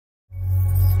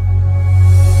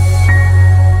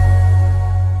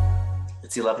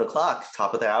It's 11 o'clock,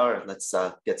 top of the hour. Let's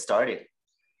get started.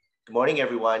 Good morning,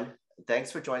 everyone. Thanks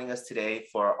for joining us today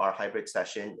for our hybrid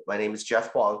session. My name is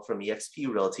Jeff Wong from eXp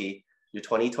Realty, your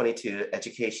 2022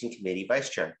 Education Committee Vice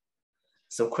Chair.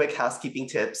 Some quick housekeeping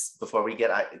tips before we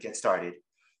get started.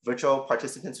 Virtual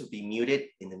participants will be muted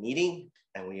in the meeting,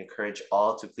 and we encourage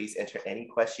all to please enter any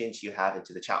questions you have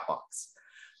into the chat box.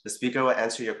 The speaker will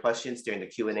answer your questions during the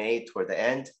Q&A toward the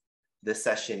end. This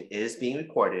session is being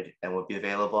recorded and will be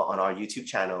available on our YouTube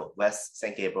channel, West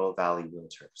San Gabriel Valley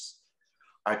Realtors.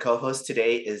 Our co-host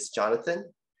today is Jonathan,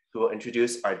 who will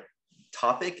introduce our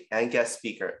topic and guest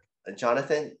speaker.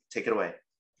 Jonathan, take it away.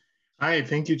 Hi,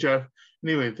 thank you, Jeff.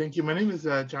 Anyway, thank you. My name is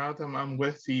Jonathan. I'm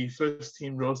with the First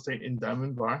Team Real Estate in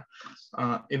Diamond Bar.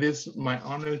 It is my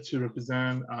honor to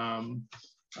represent, I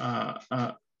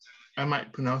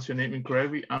might pronounce your name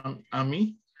incorrectly,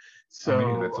 Ami. So,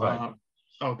 Ami, that's right.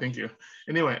 Oh, thank you.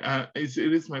 Anyway, it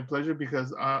is my pleasure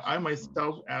because I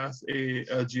myself, as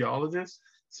a geologist,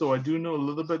 so I do know a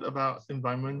little bit about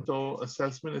environmental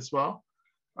assessment as well.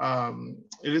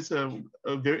 It is a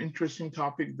very interesting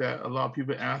topic that a lot of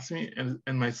people ask me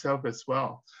and myself as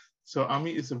well. So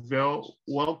Ami is a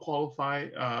well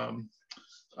qualified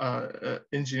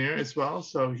engineer as well.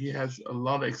 So he has a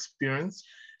lot of experience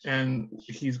and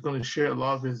he's going to share a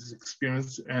lot of his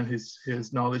experience and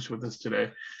his knowledge with us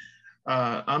today.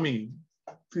 Ami,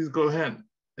 please go ahead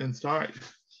and start.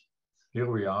 Here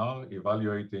we are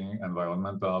evaluating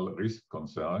environmental risk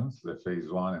concerns, the phase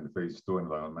 1 and phase 2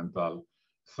 environmental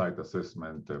site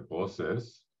assessment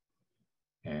process.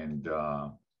 And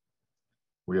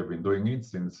we have been doing it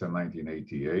since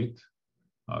 1988.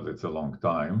 That's a long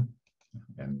time.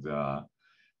 And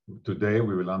today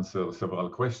we will answer several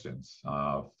questions.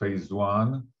 Phase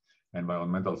 1,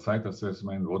 environmental site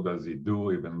assessment, what does it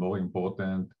do? Even more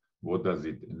important, what does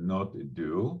it not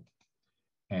do?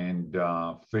 And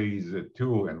phase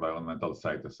 2, environmental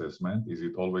site assessment, is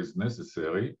it always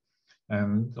necessary?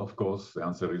 And of course, the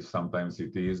answer is sometimes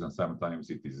it is and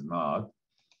sometimes it is not.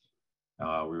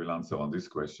 We will answer on this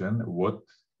question. What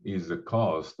is the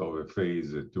cost of a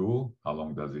phase 2? How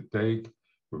long does it take?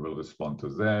 We will respond to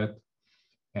that.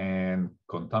 And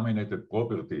contaminated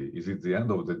property, is it the end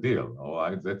of the deal? All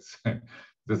right,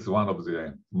 that's one of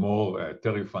the more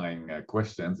terrifying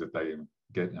questions that I'm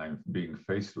being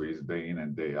faced with day in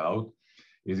and day out.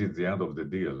 Is it the end of the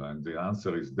deal? And the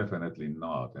answer is definitely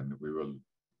not. And we will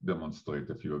demonstrate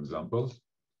a few examples.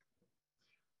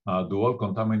 Do all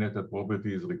contaminated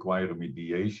properties require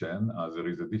remediation? There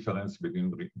is a difference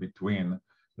between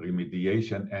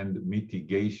remediation and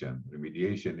mitigation.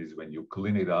 Remediation is when you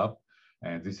clean it up,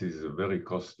 and this is very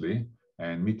costly.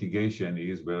 And mitigation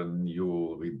is when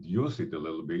you reduce it a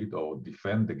little bit or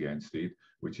defend against it,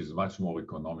 which is much more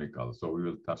economical. So we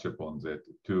will touch upon that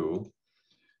too.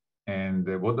 And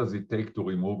what does it take to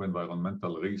remove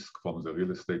environmental risk from the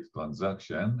real estate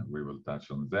transaction? We will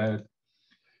touch on that.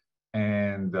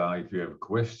 And if you have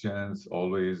questions,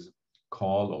 always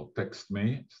call or text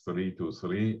me,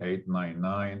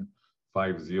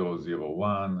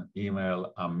 323-899-5001,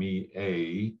 email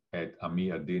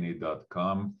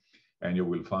amia@amiadini.com. And you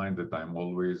will find that I'm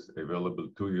always available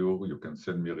to you. You can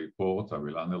send me reports. I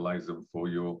will analyze them for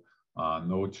you.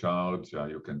 No charge.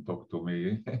 You can talk to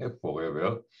me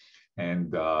forever.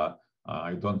 And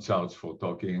I don't charge for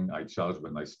talking. I charge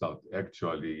when I start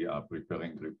actually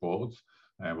preparing reports.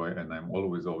 And I'm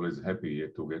always happy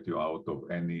to get you out of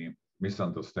any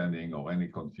misunderstanding or any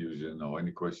confusion or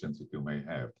any questions that you may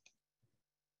have.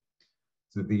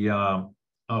 So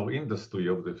our industry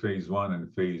of the phase 1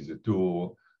 and phase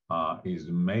 2 is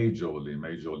majorly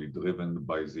driven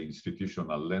by the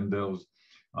institutional lenders.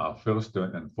 First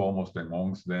and foremost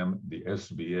amongst them, the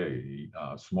SBA,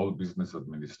 Small Business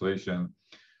Administration,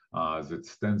 that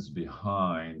stands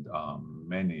behind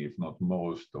many, if not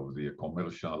most, of the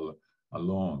commercial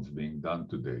loans being done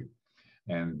today.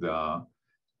 And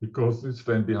because they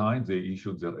stand behind, they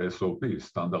issued their SOP,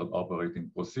 Standard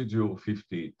Operating Procedure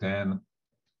 5010,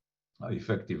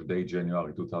 effective date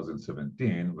January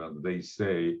 2017, where they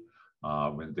say,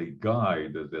 when they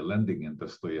guide the lending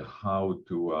industry how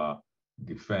to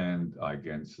defend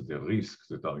against the risks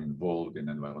that are involved in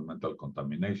environmental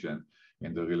contamination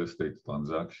in the real estate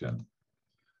transaction.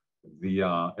 The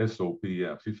SOP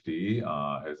 50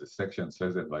 has a section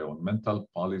says environmental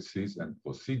policies and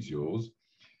procedures,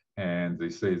 and they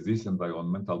say these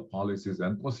environmental policies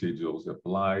and procedures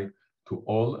apply to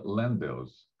all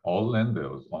lenders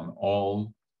on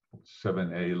all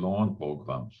 7A loan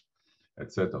programs,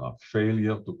 etc.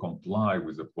 Failure to comply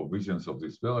with the provisions of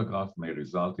this paragraph may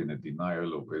result in a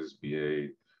denial of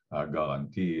SBA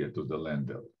guarantee to the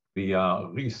lender. The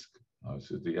risk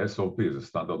So the SOP is a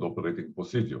standard operating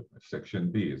procedure.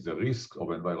 Section B is the risk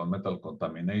of environmental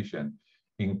contamination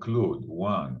include: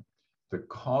 one, the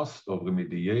cost of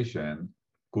remediation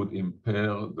could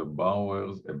impair the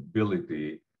borrower's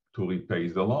ability to repay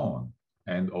the loan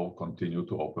and or continue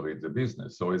to operate the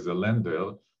business. So as a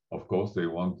lender, of course, they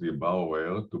want the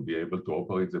borrower to be able to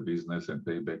operate the business and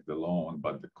pay back the loan,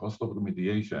 but the cost of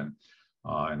remediation,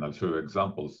 and I'll show you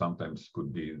examples, sometimes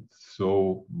could be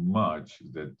so much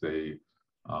that they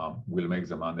will make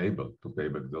them unable to pay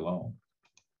back the loan.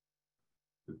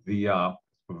 The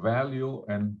value,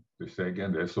 and to say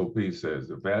again, the SOP says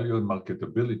the value and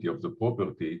marketability of the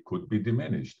property could be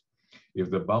diminished.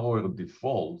 If the borrower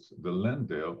defaults, the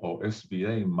lender or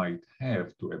SBA might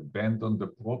have to abandon the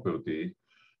property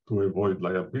to avoid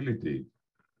liability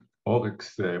or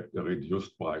accept a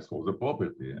reduced price for the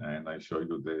property. And I show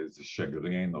you the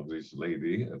chagrin of this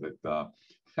lady that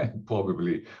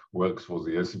probably works for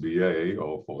the SBA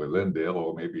or for a lender,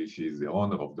 or maybe she's the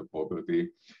owner of the property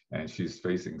and she's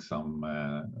facing some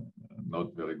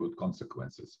not very good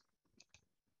consequences.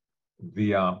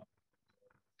 The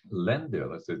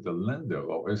lender, I said the lender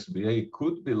or SBA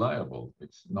could be liable.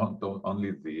 It's not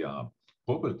only the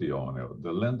property owner.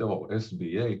 The lender or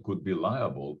SBA could be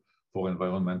liable for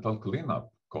environmental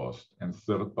cleanup costs and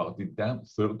third-party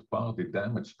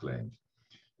damage claims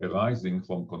arising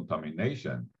from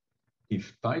contamination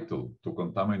if title to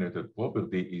contaminated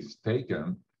property is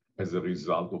taken as a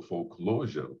result of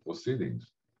foreclosure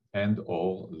proceedings and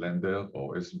or lender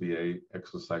or SBA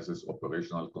exercises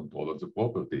operational control of the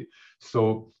property.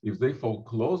 So if they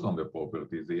foreclose on the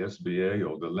property, the SBA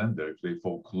or the lender, if they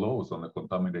foreclose on a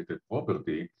contaminated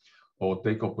property or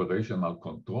take operational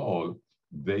control,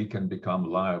 they can become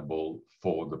liable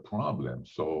for the problem.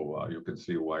 So you can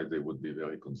see why they would be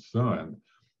very concerned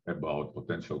about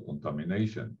potential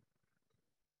contamination.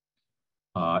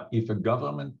 If a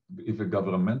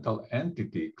governmental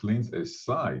entity cleans a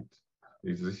site,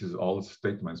 this is all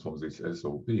statements from this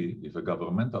SOP. If a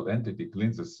governmental entity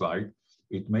cleans a site,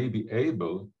 it may be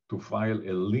able to file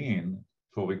a lien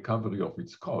for recovery of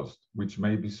its cost, which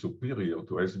may be superior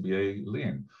to SBA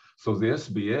lien. So the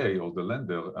SBA or the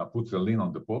lender puts a lien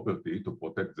on the property to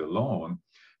protect the loan,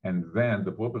 and then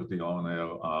the property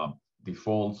owner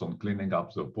defaults on cleaning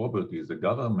up the property. The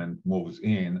government moves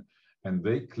in and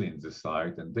they clean the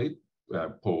site and they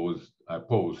post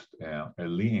a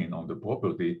lien on the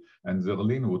property, and the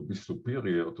lien would be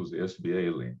superior to the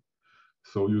SBA lien.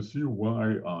 So you see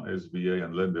why SBA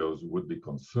and lenders would be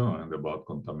concerned about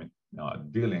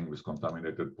dealing with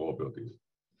contaminated properties.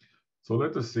 So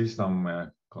let us see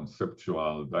some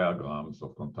conceptual diagrams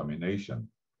of contamination,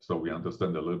 so we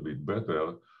understand a little bit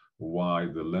better why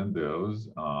the lenders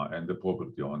and the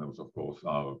property owners, of course,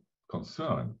 are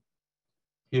concerned.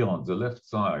 Here on the left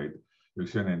side, you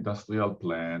see an industrial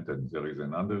plant, and there is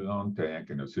an underground tank,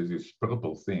 and you see this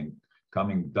purple thing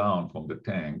coming down from the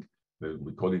tank.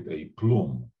 We call it a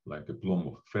plume, like a plume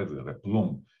of feather, a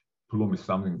plume. Plume is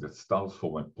something that starts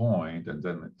from a point and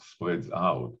then it spreads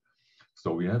out.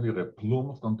 So we have here a plume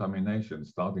of contamination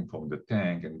starting from the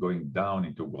tank and going down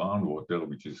into groundwater,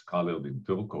 which is colored in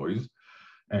turquoise.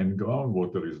 And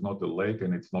groundwater is not a lake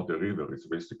and it's not a river. It's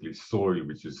basically soil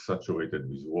which is saturated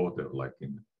with water,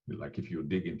 like if you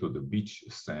dig into the beach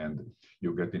sand,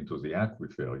 you get into the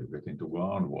aquifer, you get into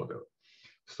groundwater.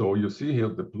 So you see here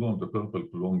the plume, the purple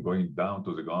plume going down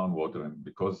to the groundwater, and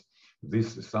because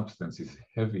this substance is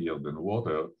heavier than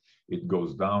water, it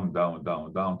goes down, down,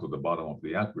 down, down to the bottom of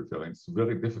the aquifer, and it's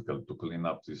very difficult to clean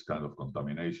up this kind of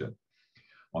contamination.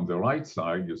 On the right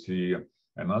side, you see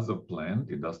another plant,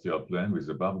 industrial plant with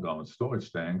above ground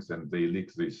storage tanks, and they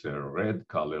leak this red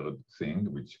colored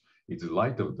thing, which is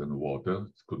lighter than water.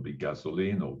 It could be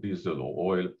gasoline or diesel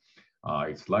or oil.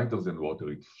 It's lighter than water.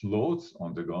 It floats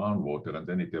on the groundwater and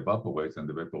then it evaporates, and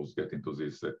the vapors get into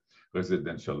this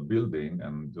residential building,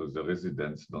 and the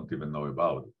residents don't even know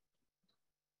about it.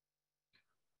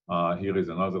 Here is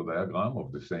another diagram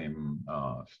of the same,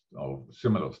 of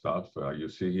similar stuff. You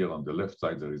see here on the left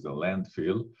side, there is a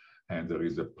landfill, and there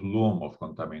is a plume of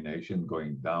contamination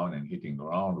going down and hitting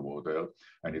groundwater,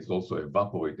 and it's also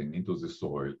evaporating into the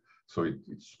soil. So it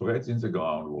spreads in the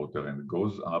groundwater and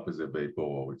goes up as a vapor,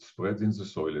 or it spreads in the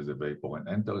soil as a vapor and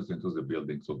enters into the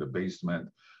building, so the basement,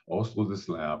 or through the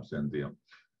slabs, and the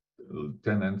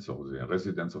tenants or the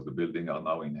residents of the building are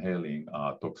now inhaling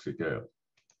toxic air.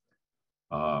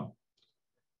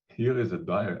 Here is a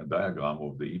diagram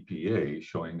of the EPA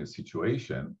showing a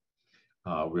situation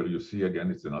where you see,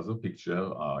 again, it's another picture.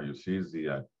 You see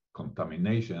the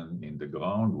contamination in the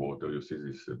groundwater. You see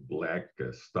this black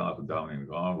stuff down in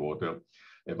groundwater,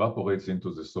 evaporates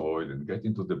into the soil and get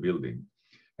into the building.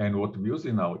 And what we use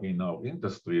in our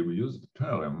industry, we use the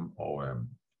term or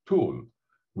tool,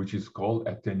 which is called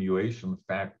attenuation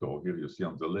factor. Here you see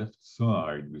on the left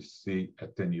side, we see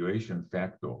attenuation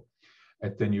factor.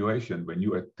 Attenuation, when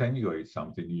you attenuate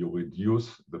something, you reduce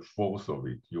the force of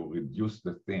it. You reduce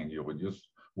the thing, you reduce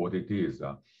what it is.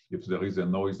 If there is a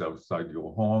noise outside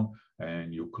your home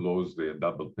and you close the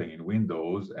double pane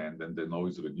windows and then the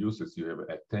noise reduces, you have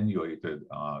attenuated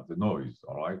the noise,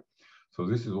 all right? So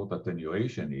this is what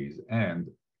attenuation is. And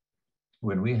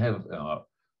when we have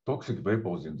toxic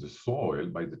vapors in the soil,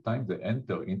 by the time they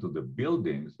enter into the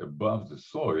buildings above the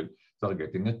soil, they're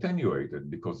getting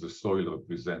attenuated because the soil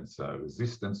represents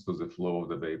resistance to the flow of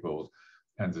the vapors,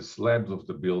 and the slabs of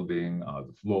the building,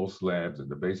 the floor slabs and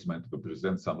the basement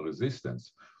represent some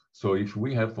resistance. So if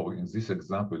we have, in this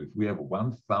example, if we have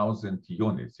 1,000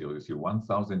 units, here you see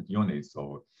 1,000 units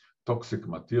of toxic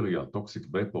material, toxic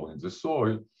vapor in the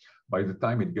soil, by the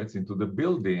time it gets into the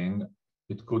building,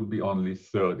 it could be only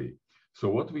 30. So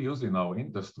what we use in our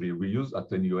industry, we use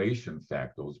attenuation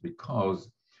factors because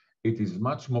it is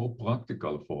much more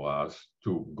practical for us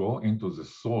to go into the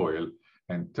soil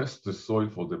and test the soil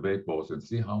for the vapors and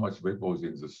see how much vapor is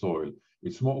in the soil.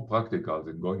 It's more practical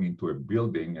than going into a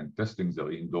building and testing the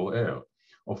indoor air.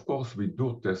 Of course, we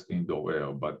do test indoor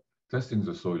air, but testing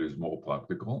the soil is more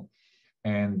practical.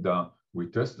 And we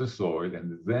test the soil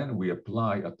and then we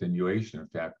apply attenuation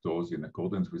factors in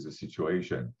accordance with the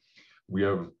situation. We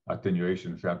have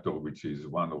attenuation factor, which is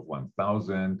 1 of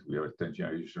 1,000. We have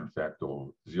attenuation factor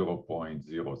of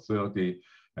 0.030.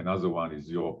 Another one is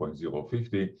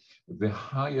 0.050. The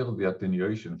higher the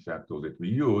attenuation factor that we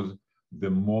use, the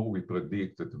more we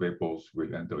predict that vapors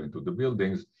will enter into the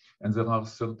buildings. And there are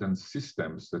certain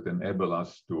systems that enable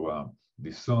us to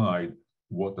decide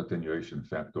what attenuation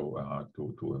factor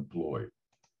to employ.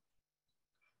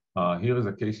 Here is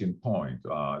a case in point.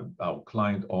 Our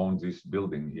client owns this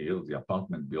building here, the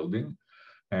apartment building,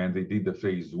 and they did the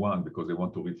phase 1 because they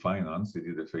want to refinance. They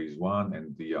did the phase 1,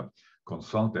 and the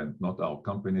consultant, not our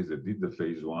companies that did the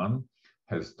phase 1,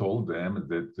 has told them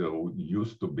that there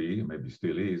used to be, maybe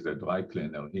still is, a dry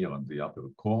cleaner here on the upper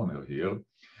corner here.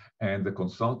 And the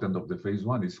consultant of the phase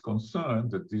 1 is concerned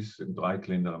that this dry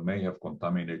cleaner may have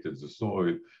contaminated the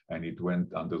soil and it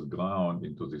went underground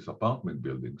into this apartment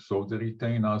building. So they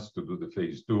retain us to do the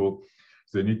phase 2.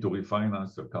 They need to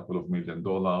refinance a couple of $1 million,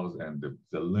 and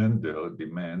the lender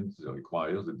demands,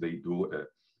 requires that they do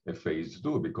a phase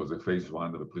 2 because the phase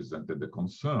 1 represented the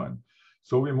concern.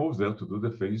 So we moved there to do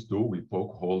the phase 2. We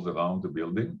poke holes around the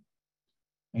building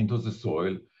into the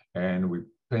soil, and we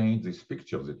paint these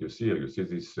pictures that you see here. You see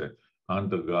this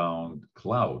underground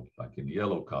cloud, like in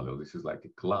yellow color. This is like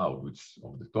a cloud which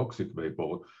of the toxic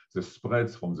vapor that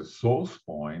spreads from the source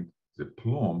point. The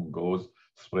plume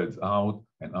spreads out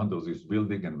and under this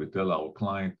building, and we tell our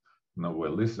client, no,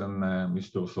 well, listen,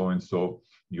 Mr. So-and-so,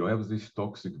 you have this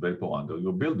toxic vapor under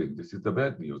your building. This is the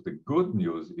bad news. The good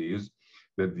news is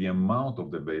that the amount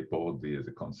of the vapor,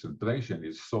 the concentration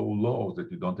is so low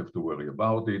that you don't have to worry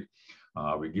about it.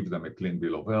 We give them a clean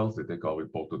bill of health, they take our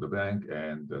report to the bank,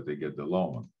 and they get the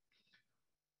loan.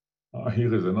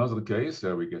 Here is another case.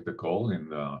 We get a call in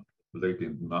late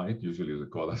in night. Usually they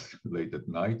call us late at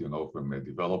night, from a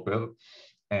developer.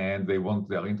 And they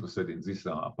are interested in this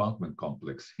apartment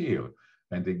complex here.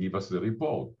 And they give us the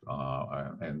report.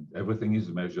 And everything is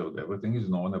measured, everything is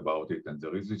known about it. And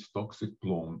there is this toxic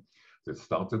plume that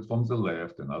started from the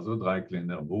left, another dry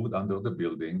cleaner moved under the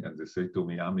building, and they say to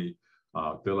me, Ami,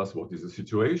 tell us what is the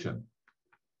situation.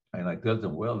 And I tell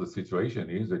them, well, the situation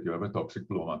is that you have a toxic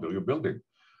plume under your building.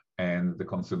 And the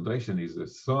concentration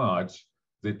is such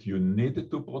that you need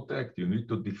to protect, you need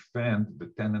to defend the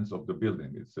tenants of the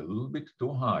building. It's a little bit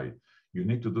too high. You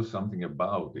need to do something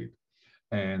about it.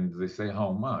 And they say,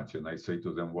 how much? And I say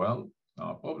to them, well,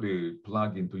 probably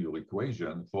plug into your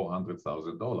equation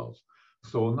 $400,000.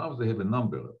 So now they have a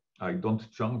number. I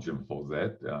don't charge them for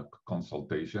that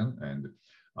consultation. And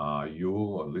you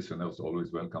listeners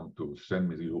always welcome to send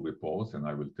me your reports, and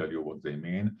I will tell you what they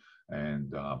mean,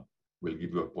 and we'll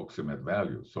give you approximate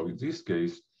value. So in this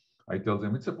case, I tell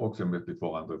them it's approximately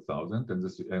 400,000,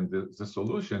 and the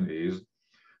solution is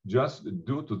just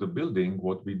due to the building,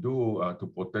 what we do to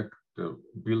protect the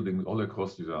building all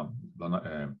across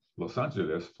Los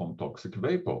Angeles from toxic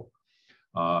vapor.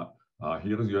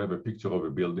 Here you have a picture of a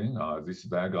building. This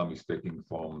diagram is taken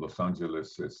from Los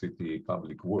Angeles City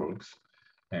Public Works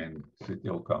and city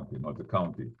or county, not the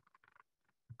county.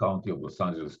 County of Los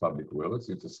Angeles Public Works.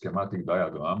 It's a schematic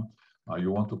diagram.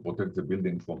 You want to protect the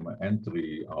building from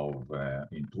entry of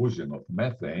intrusion of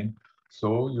methane.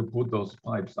 So you put those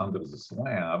pipes under the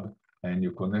slab and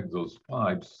you connect those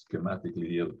pipes schematically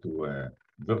here to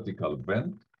vertical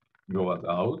vent goes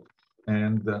out,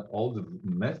 and all the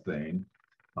methane,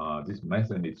 this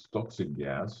methane is toxic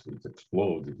gas, it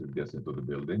explodes if it gets into the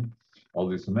building. All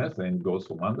this methane goes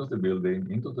from under the building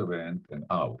into the vent and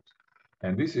out.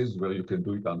 And this is where you can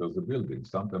do it under the building.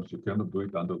 Sometimes you cannot do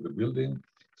it under the building,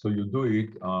 so you do it,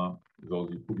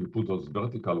 you put those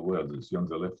vertical wells, you see on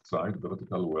the left side,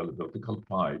 vertical well, vertical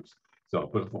pipes, they are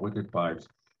perforated pipes.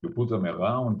 You put them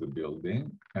around the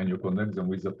building and you connect them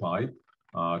with a pipe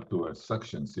to a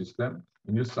suction system,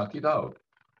 and you suck it out.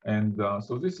 And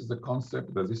so this is the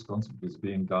concept, that this concept is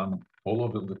being done all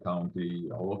over the county,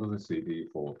 all over the city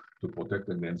to protect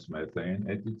against methane.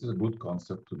 And it's a good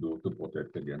concept to do to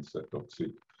protect against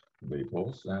toxic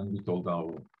vapors. And we told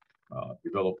our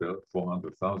developer,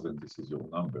 400,000, this is your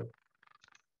number.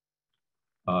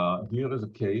 Here is a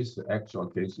case, actual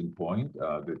case in point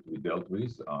that we dealt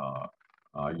with.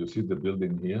 You see the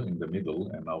building here in the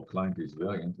middle, and our client is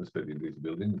very interested in this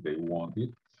building. They want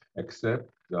it, except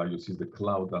you see the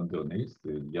cloud underneath,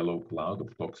 the yellow cloud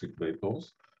of toxic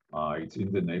vapors. It's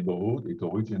in the neighborhood. It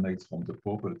originates from the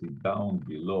property down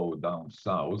below, down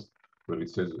south, where it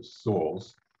says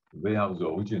source. They are the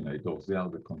originators, they are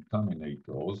the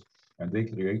contaminators, and they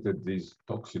created this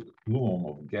toxic plume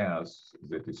of gas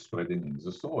that is spreading in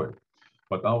the soil.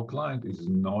 But our client is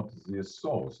not the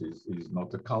source, is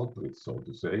not a culprit, so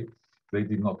to say. They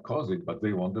did not cause it, but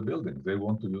they want the building. They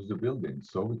want to use the building.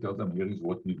 So we tell them, here is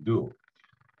what we do.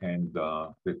 And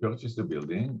they purchase the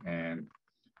building, and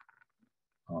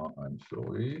I'm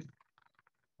sorry.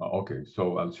 Okay,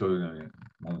 so I'll show you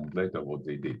a moment later what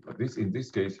they did. But in this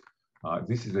case,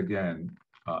 this is again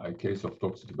a case of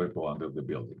toxic vapor under the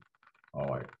building. All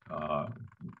right, a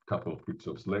couple of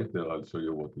pictures later, I'll show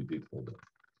you what we did for them.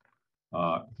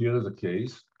 Here is a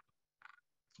case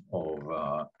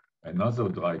of another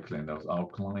dry cleaners. Our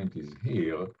client is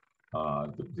here,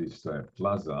 this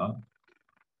plaza,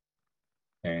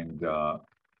 and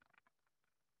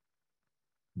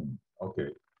okay,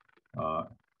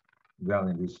 they are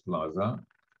in this plaza,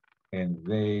 and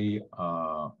they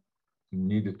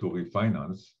needed to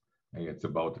refinance. It's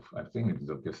about, I think it's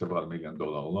like a several $1 million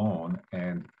loan,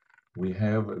 and we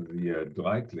have the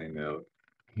dry cleaner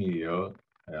here,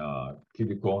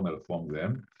 kitty corner from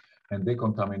them, and they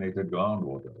contaminated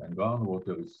groundwater. And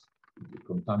groundwater is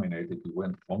contaminated. It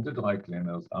went from the dry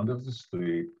cleaners under the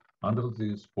street, under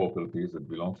these properties that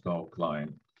belongs to our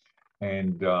client,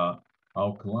 and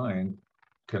our client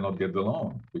cannot get the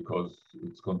loan because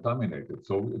it's contaminated.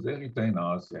 So they retain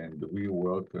us, and we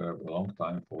work a long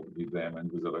time with them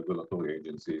and with the regulatory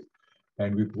agencies.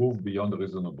 And we prove beyond a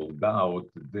reasonable doubt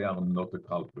that they are not a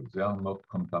culprit. They are not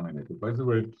contaminated. By the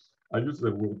way, I use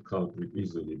the word culprit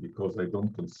easily because I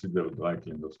don't consider dry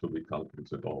cleaners to be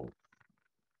culprits at all.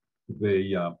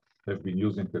 They have been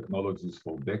using technologies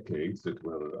for decades that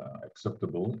were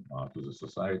acceptable to the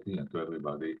society and to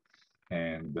everybody,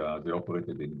 and they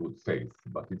operated in good faith.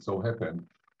 But it so happened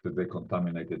that they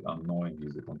contaminated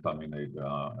unknowingly, they contaminated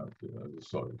the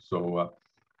soil. So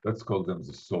let's call them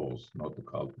the source, not the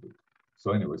culprit.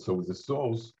 So anyway, so the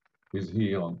source is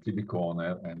here on TV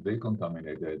corner, and they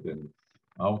contaminated, and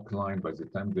our client, by the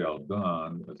time they are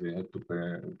done, they had to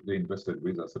pay, they invested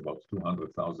with us about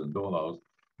 $200,000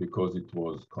 because it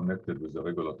was connected with a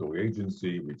regulatory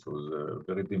agency, which was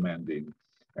very demanding.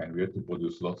 And we had to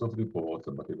produce lots of reports,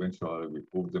 but eventually we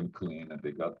proved them clean, and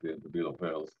they got the bill of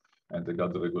health, and they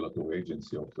got the regulatory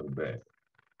agency off their back.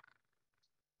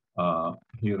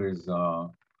 Here is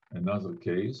another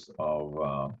case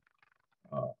of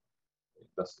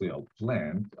industrial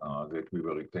plant that we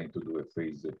were retained to do a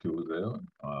phase 2 there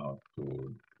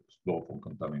to explore for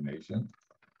contamination.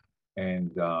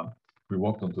 And we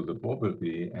walked onto the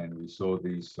property, and we saw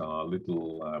this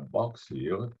little box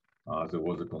here. There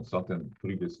was a consultant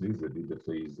previously that did the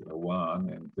phase 1,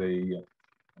 and they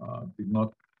did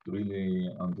not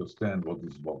really understand what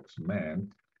this box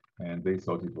meant. And they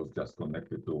thought it was just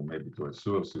connected to maybe to a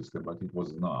sewer system, but it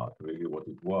was not. Really what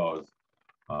it was,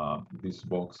 this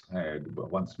box had,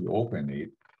 but once we open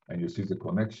it, and you see the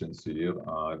connections here,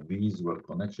 these were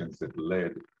connections that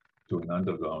led to an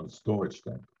underground storage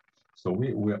tank. So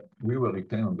we were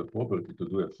retained on the property to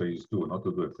do a phase 2, not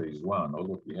to do a phase 1. All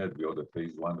what we had a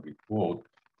phase 1 report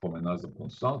from another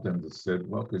consultant that said,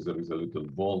 well, okay, there is a little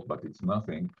vault, but it's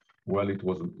nothing. Well, it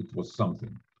was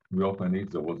something. We opened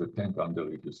it, there was a tank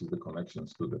under it. You see the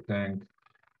connections to the tank.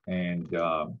 And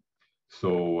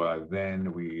so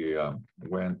then we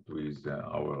went with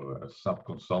our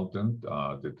sub-consultant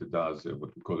that does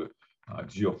what we call a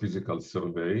geophysical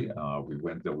survey. We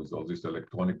went there with all these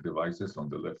electronic devices on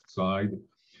the left side,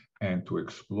 and to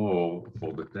explore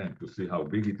for the tank to see how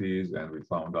big it is. And we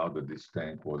found out that this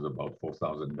tank was about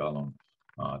 4,000-gallon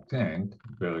tank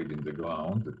buried in the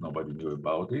ground that nobody knew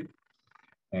about it.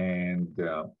 And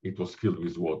it was filled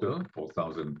with water,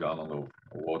 4,000 gallons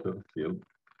of water filled.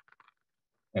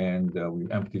 And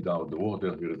we emptied out the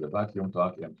water. Here is a vacuum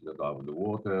truck, emptied out the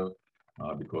water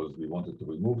because we wanted to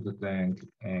remove the tank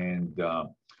and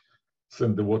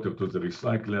send the water to the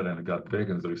recycler, and got back,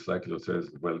 and the recycler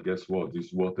says, well, guess what?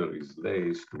 This water is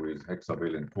laced with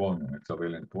hexavalent chromium.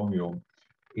 Hexavalent chromium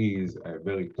is a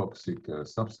very toxic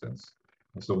substance.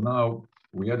 And so now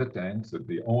we had a tank that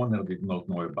the owner did not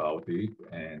know about it,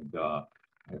 and a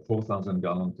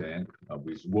 4,000-gallon tank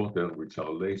with water which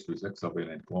are laced with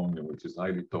hexavalent chromium, which is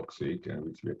highly toxic, and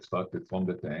which we extracted from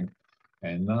the tank.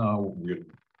 And now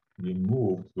we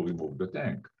moved to remove the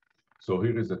tank. So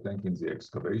here is the tank in the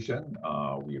excavation.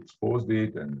 We exposed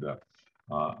it, and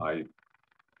I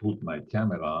put my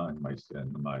camera and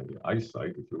my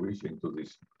eyesight, if you wish, into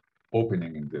this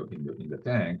opening in the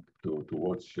tank to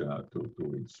watch, to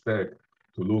inspect,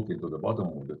 to look into the bottom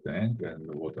of the tank.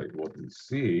 And what we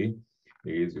see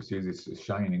is, you see these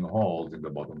shining holes in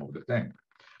the bottom of the tank.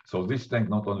 So this tank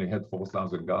not only had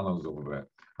 4,000 gallons of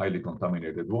highly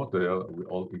contaminated water,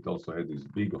 it also had these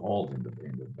big holes in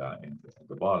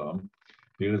the bottom.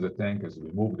 Here is the tank as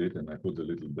we moved it, and I put the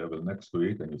little devil next to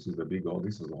it, and you see the big hole.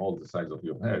 This is a hole the size of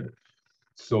your head.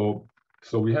 So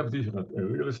we have this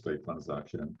real estate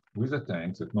transaction with a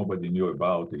tank that nobody knew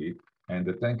about it, and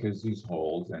the tank has these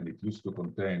holes, and it used to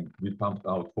contain, we pumped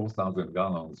out 4,000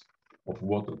 gallons of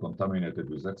water contaminated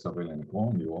with hexavalent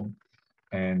chromium,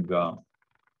 and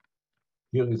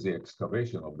here is the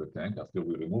excavation of the tank after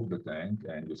we remove the tank,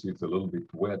 and you see it's a little bit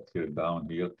wet here down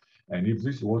here. And if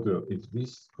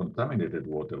this contaminated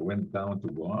water went down to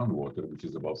groundwater, which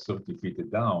is about 30 feet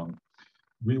down,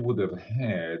 we would have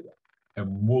had a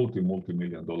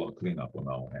multi-million-dollar cleanup on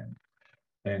our hand.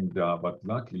 And but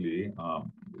luckily,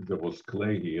 there was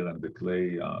clay here, and the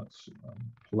clay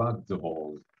plugged the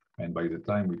holes. And by the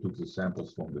time we took the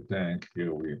samples from the tank,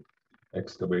 here we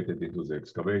excavated into the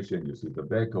excavation. You see the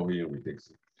backhoe here,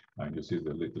 and you see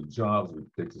the little jars. We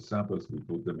take the samples, we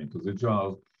put them into the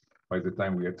jars. By the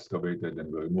time we excavated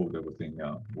and we removed everything,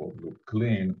 looked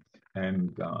clean,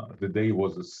 and the day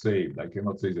was saved. I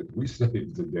cannot say that we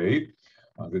saved the day.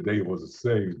 The day was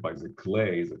saved by the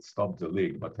clay that stopped the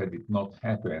leak, but had it not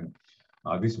happened,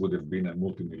 this would have been a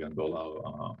multi-million-dollar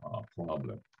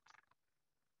problem.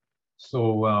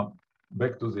 So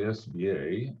back to the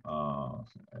SBA,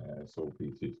 so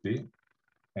P50,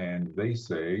 and they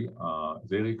say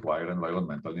they require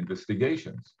environmental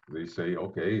investigations. They say,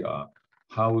 okay,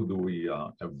 how do we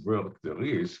avert the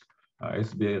risk?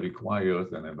 SBA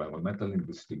requires an environmental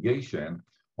investigation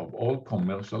of all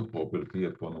commercial property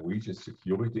upon which a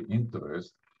security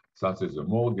interest, such as a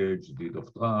mortgage, deed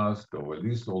of trust, or a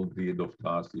leasehold deed of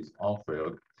trust, is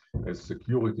offered as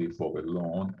security for a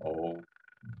loan or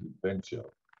debenture.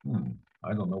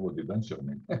 I don't know what debenture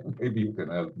means. Maybe you can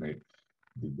help me.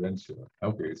 Debenture.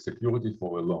 Okay, security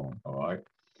for a loan, all right?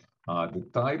 The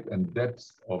type and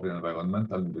depth of an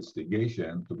environmental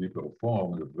investigation to be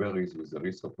performed varies with the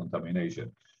risk of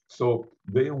contamination. So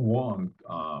they want,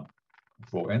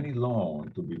 for any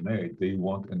loan to be made, they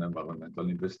want an environmental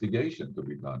investigation to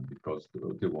be done because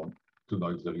they want to know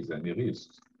if there is any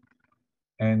risks.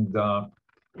 And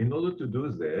in order to do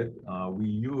that,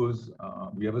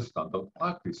 we have a standard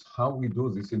practice, how we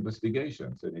do these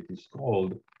investigations, and it is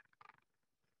called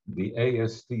the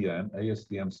ASTM.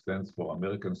 ASTM stands for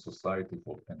American Society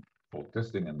for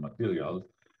Testing and Materials.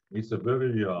 It's a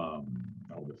very, I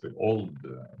would say, old,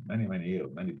 many years,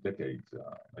 many decades,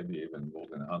 maybe even more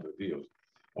than 100 years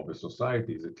of a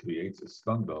society that creates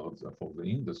standards for the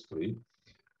industry.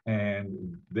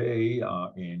 And they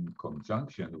are in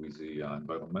conjunction with the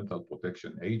Environmental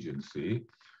Protection Agency,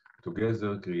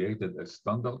 together created a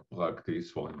standard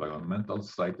practice for environmental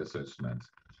site assessments.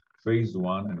 Phase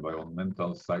 1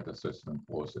 environmental site assessment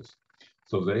process.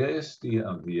 So the AST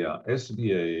and the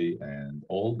SBA and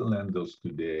all the lenders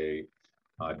today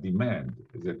demand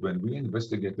that when we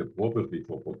investigate a property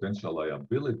for potential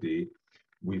liability,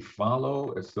 we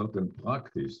follow a certain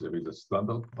practice. There is a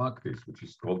standard practice, which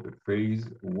is called the Phase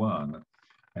 1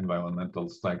 environmental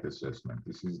site assessment.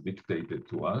 This is dictated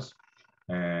to us,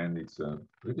 and it's a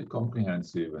pretty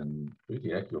comprehensive and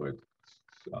pretty accurate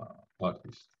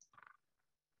practice.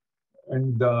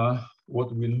 And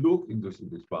what we look into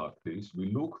this practice,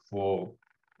 we look for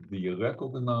the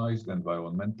recognized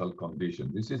environmental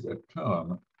condition. This is a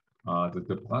term that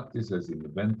the practice has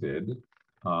invented,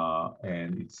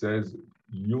 and it says,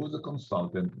 you, the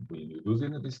consultant, when you do the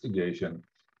investigation,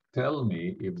 tell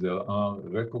me if there are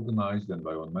recognized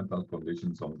environmental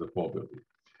conditions on the property.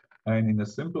 And in a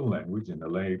simple language, in a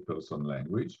layperson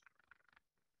language,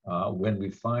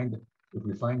 if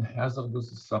we find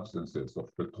hazardous substances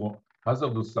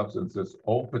hazardous substances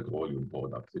or petroleum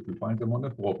products, if we find them on a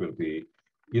property,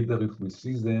 either if we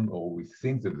see them or we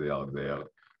think that they are there,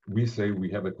 we say we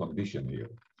have a condition here.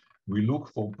 We look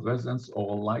for presence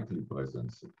or likely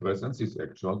presence. Presence is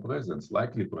actual presence.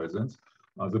 Likely presence,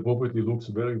 the property looks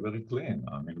very, very clean.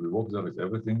 I mean, we walk there,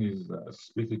 everything is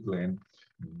spiffy clean,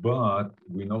 but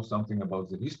we know something about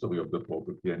the history of the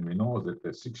property, and we know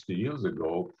that 60 years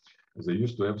ago, they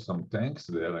used to have some tanks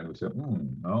there, and we said,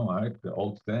 no, right, the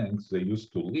old tanks, they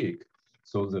used to leak.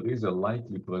 So there is a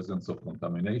likely presence of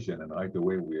contamination, and right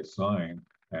away we assign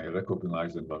a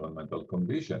recognized environmental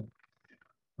condition.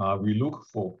 We look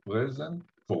for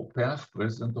past,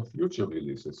 present, or future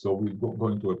releases. So we go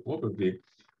into a property,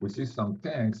 we see some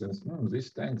tanks, and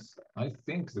these tanks, I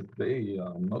think that they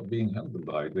are not being handled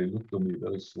right. They look to me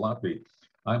very sloppy.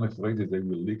 I'm afraid that they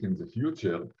will leak in the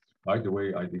future. Right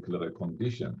away, I declare a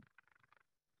condition.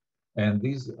 And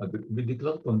these, we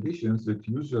declare conditions that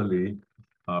usually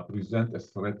present a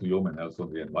threat to human health or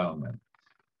the environment.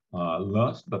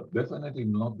 Last, but definitely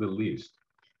not the least,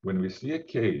 when we see a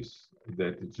case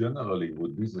that generally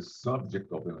would be the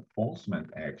subject of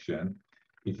enforcement action,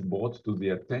 if brought to the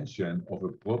attention of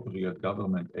appropriate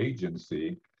government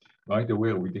agency, right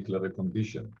away we declare a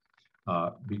condition.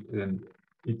 And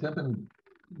it happened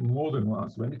more than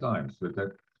once, many times,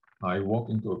 that I walk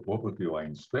into a property or I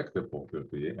inspect a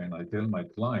property and I tell my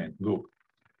client, look,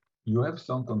 you have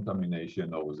some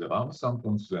contamination or there are some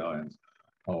concerns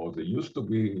or there used to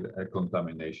be a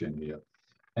contamination here.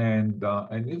 And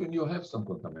even you have some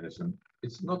contamination,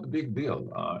 it's not a big deal.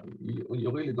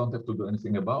 You really don't have to do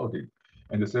anything about it.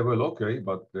 And they say, well, okay,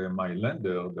 but my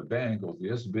lender, the bank or the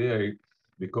SBA,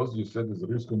 because you said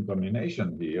there is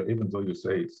contamination here, even though you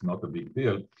say it's not a big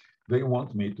deal, they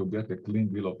want me to get a clean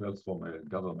bill of health from a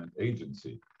government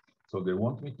agency. So they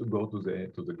want me to go to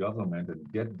the government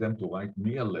and get them to write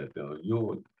me a letter.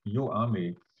 You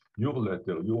Ami, your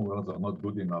letter, your words are not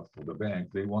good enough for the bank.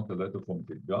 They want a letter from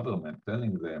the government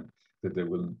telling them that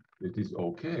it is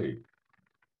okay.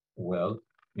 Well,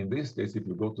 in this case, if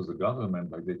you go to the government,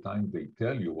 by the time they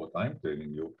tell you what I'm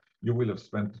telling you, you will have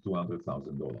spent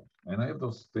 $200,000. And I have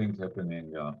those things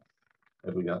happening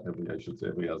every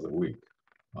other week,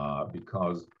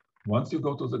 because once you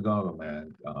go to the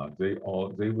government, they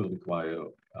will require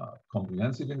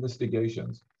comprehensive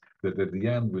investigations that at the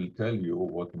end will tell you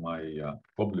what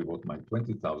probably what my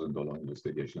 $20,000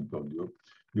 investigation told you.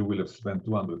 You will have spent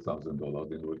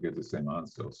 $200,000 and you will get the same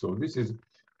answer. So this is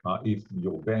if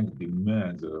your bank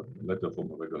demands a letter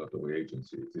from a regulatory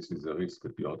agency. This is a risk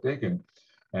that you are taking.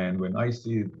 And when I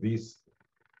see this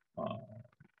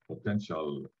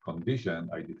potential condition,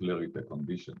 I declare it a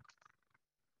condition.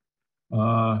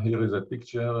 Here is a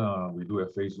picture. We do a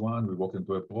phase one. We walk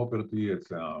into a property.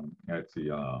 It's at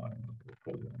the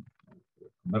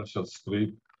commercial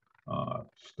street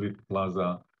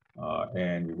plaza,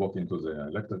 and we walk into the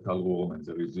electrical room, and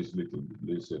there is this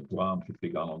drum,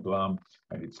 50-gallon drum,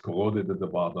 and it's corroded at the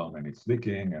bottom, and it's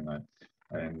leaking, and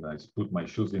I put my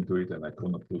shoes into it, and I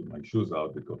could not put my shoes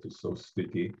out because it's so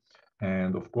sticky.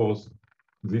 And of course,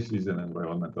 this is an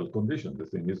environmental condition. The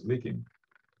thing is leaking.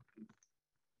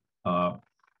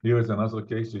 Here is another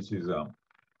case. This is a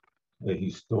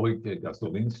historic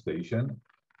gasoline station.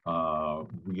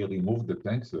 We removed the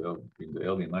tanks there in the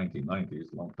early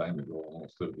 1990s, long time ago,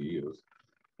 almost 30 years.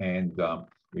 And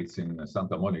it's in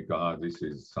Santa Monica. This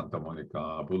is Santa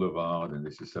Monica Boulevard, and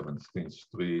this is 17th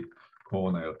Street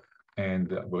corner.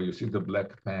 And where you see the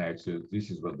black patch,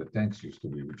 this is where the tanks used to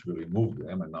be, which we removed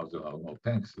them, and now there are no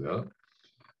tanks there.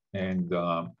 And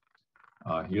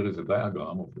here is a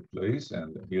diagram of the place,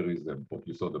 and here is what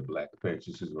you saw, the black patch.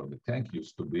 This is where the tank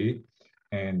used to be.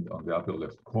 And on the upper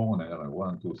left corner,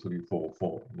 1, 2, 3,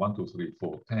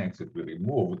 4 tanks that we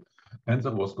removed, and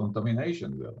there was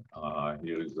contamination there.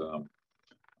 Here is a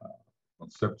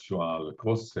conceptual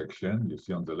cross section. You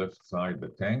see on the left side the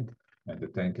tank, and the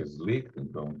tank has leaked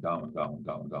and gone down, down,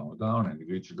 down, down, down, and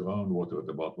reached groundwater at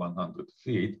about 100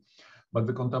 feet. But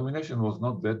the contamination was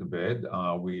not that bad.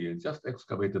 We just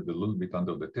excavated a little bit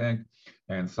under the tank,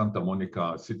 and Santa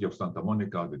Monica, City of Santa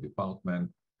Monica, the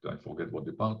department, I forget what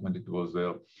department it was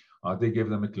there, they gave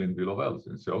them a clean bill of health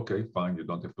and say, okay, fine, you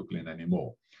don't have to clean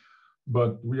anymore.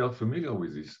 But we are familiar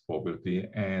with this property,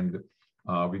 and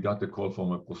we got a call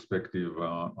from a prospective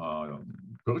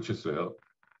purchaser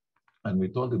And we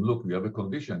told him, look, we have a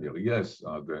condition here. Yes,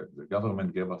 the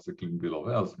government gave us a clean bill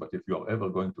of health, but if you are ever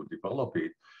going to develop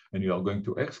it and you are going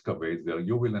to excavate there,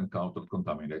 you will encounter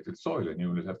contaminated soil and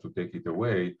you will have to take it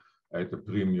away at a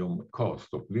premium cost.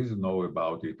 So please know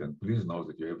about it and please know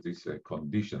that you have this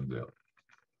condition there.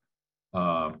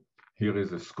 Here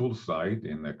is a school site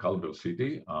in Culver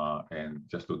City, and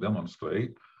just to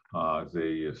demonstrate,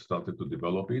 they started to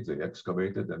develop it, they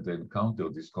excavated, and they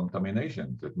encountered this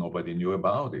contamination that nobody knew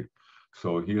about it.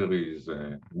 So here is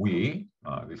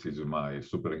this is my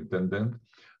superintendent.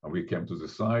 We came to the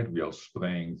site, we are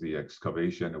spraying the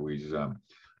excavation with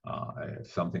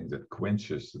something that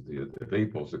quenches the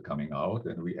vapors that are coming out,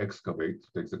 and we excavate to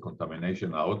take the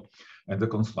contamination out, and the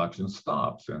construction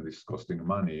stops, and it's costing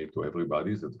money to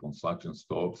everybody that the construction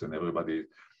stops, and everybody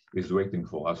is waiting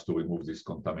for us to remove this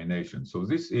contamination. So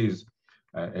this is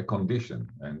a condition,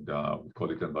 and we call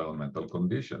it environmental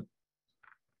condition.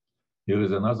 Here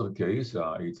is another case.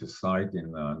 It's a site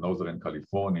in Northern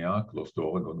California, close to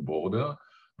Oregon border.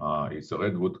 It's a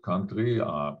redwood country.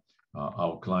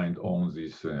 Our client owns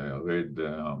this red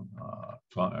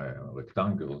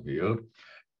rectangle here,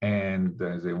 and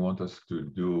they want us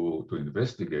to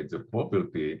investigate the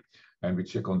property, and we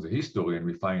check on the history, and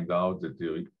we find out that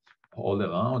all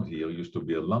around here used to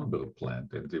be a lumber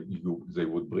plant, and they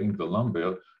would bring the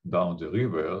lumber down the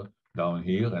river down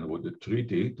here and would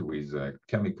treat it with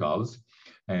chemicals,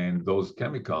 and those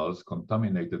chemicals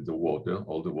contaminated the water,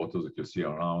 all the water that you see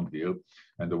around here,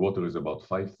 and the water is about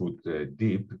 5 foot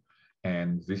deep,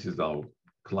 and this is our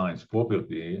client's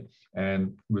property,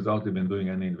 and without even doing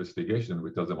any investigation,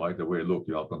 we tell them right away, look,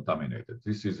 you are contaminated.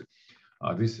 This is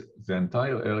the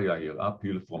entire area here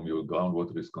uphill from your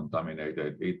groundwater is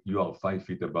contaminated. You are 5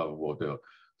 feet above water.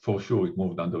 For sure, it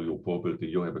moved under your property.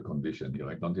 You have a condition here.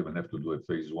 I don't even have to do a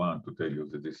phase 1 to tell you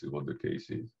that this is what the case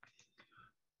is.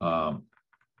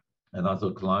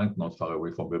 Another client not far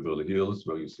away from Beverly Hills,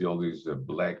 where you see all these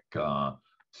black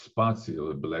spots here,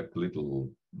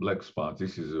 little black spots.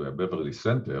 This is a Beverly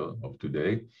Center of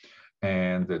today.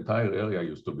 And the entire area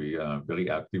used to be a very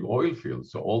active oil field.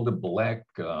 So all the black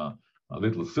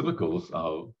little circles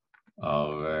are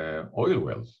oil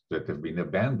wells that have been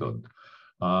abandoned.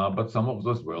 But some of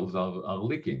those wells are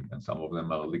leaking, and some of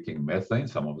them are leaking methane,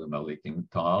 some of them are leaking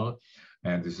tar,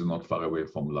 and this is not far away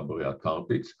from La Brea tar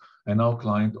pits. And our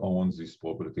client owns this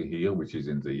property here, which is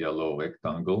in the yellow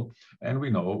rectangle, and we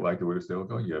know right away, we say,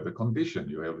 okay, you have a condition.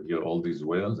 You have here all these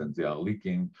wells, and they are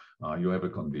leaking. You have a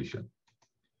condition.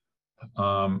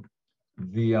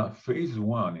 The phase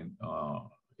 1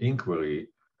 inquiry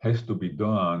has to be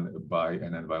done by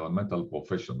an environmental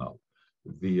professional.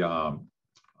 The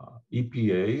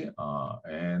EPA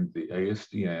and the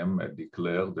ASTM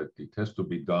declare that it has to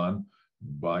be done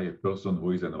by a person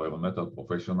who is an environmental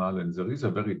professional, and there is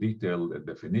a very detailed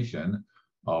definition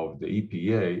of the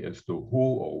EPA as to who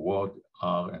or what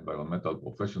are environmental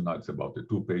professionals. About a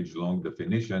 2-page long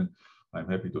definition. I'm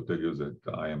happy to tell you that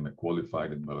I am a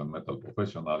qualified environmental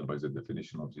professional by the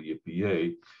definition of the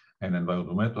EPA, and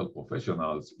environmental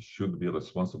professionals should be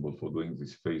responsible for doing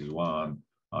this phase 1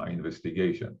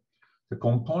 investigation. The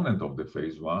component of the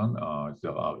phase 1,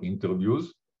 there are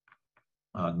interviews.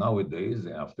 Nowadays,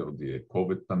 after the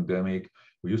COVID pandemic,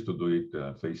 we used to do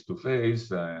it face-to-face,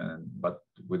 but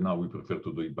now we prefer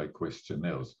to do it by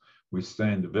questionnaires. We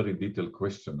send very detailed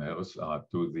questionnaires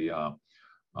to the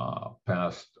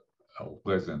past or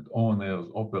present owners,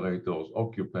 operators,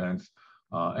 occupants,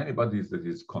 anybody that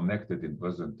is connected in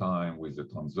present time with the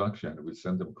transaction. We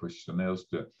send them questionnaires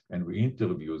and we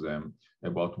interview them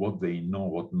about what they know,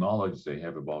 what knowledge they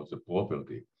have about the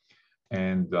property.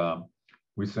 And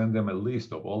we send them a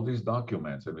list of all these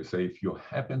documents, and we say, if you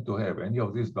happen to have any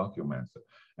of these documents,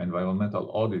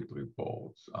 environmental audit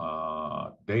reports,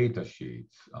 data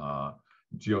sheets,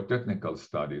 geotechnical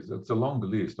studies, it's a long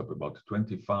list of about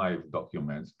 25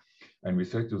 documents. And we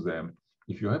say to them,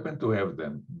 if you happen to have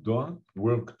them, don't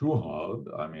work too hard.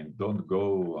 I mean, don't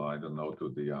go, I don't know, to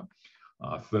the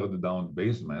third down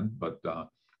basement, but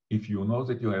if you know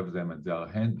that you have them and they are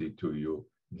handy to you,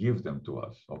 give them to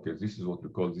us. Okay, this is what we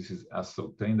call, this is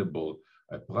ascertainable,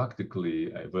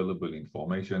 practically available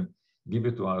information. Give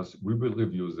it to us, we will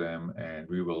review them, and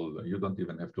we will, you don't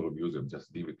even have to review them,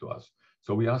 just give it to us.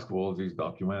 So we ask for all these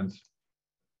documents,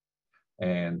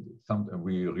 and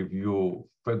we review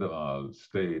federal,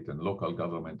 state, and local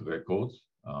government records,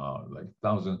 like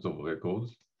thousands of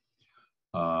records.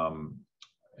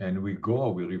 And we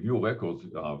review records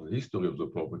of the history of the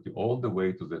property all the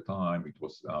way to the time it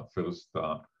was first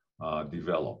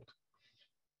developed.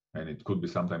 And it could be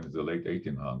sometime in the late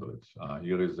 1800s.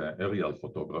 Here is aerial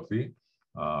photography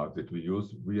that we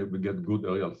use. We get good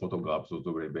aerial photographs all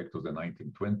the way back to the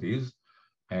 1920s,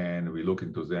 and we look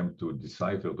into them to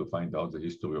decipher, to find out the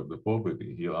history of the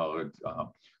property. Here are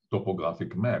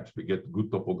topographic maps. We get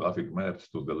good topographic maps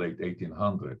to the late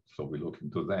 1800s, so we look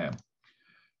into them.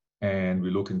 And we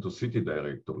look into city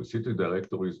directories. City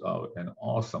directories are an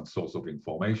awesome source of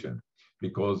information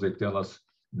because they tell us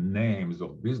names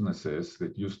of businesses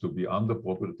that used to be on the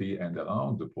property and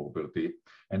around the property.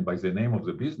 And by the name of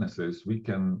the businesses, we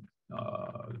can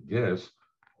guess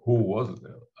who was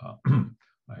there.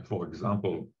 For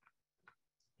example,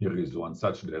 here is one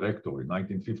such directory,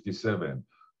 1957,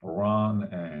 Run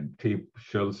and Tip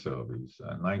Shell Service,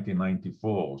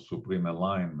 1994, Supreme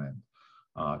Alignment,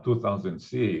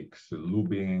 2006,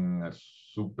 Lubing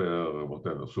Super,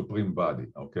 whatever, Supreme Body,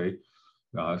 okay?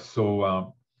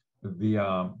 Or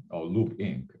Lube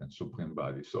Inc. and Supreme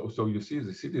Body. So you see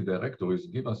the city directories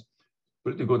give us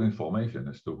pretty good information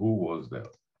as to who was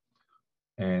there.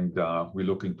 And we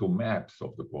look into maps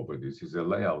of the property. This is a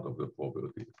layout of the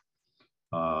property.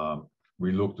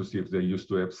 We look to see if they used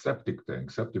to have septic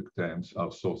tanks. Septic tanks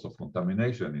are source of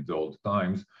contamination. In the old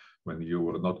times, when you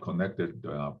were not connected,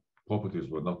 properties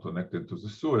were not connected to the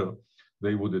sewer,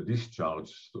 they would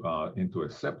discharge into a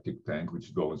septic tank,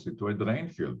 which goes into a drain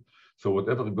field. So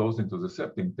whatever goes into the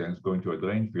septic tanks go into a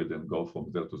drain field and go from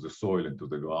there to the soil and to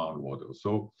the groundwater.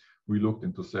 So we looked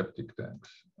into septic tanks.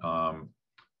 I'm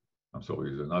sorry,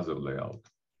 it's another layout.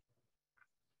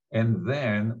 And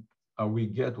then we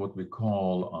get what we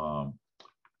call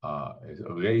a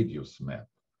radius map.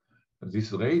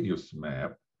 This radius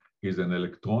map is an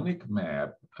electronic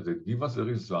map that gives us the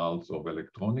results of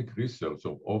electronic research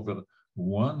of over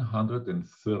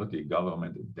 130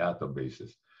 government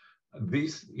databases.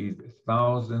 This is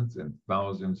thousands and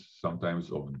thousands,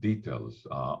 sometimes, of details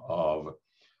of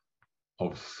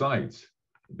sites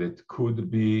that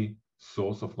could be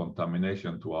source of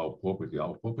contamination to our property.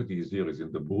 Our property is here, is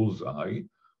in the bullseye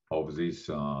of this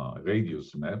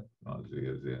radius map,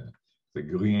 the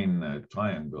green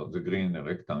triangle, the green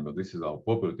rectangle. This is our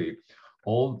property.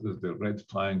 All the red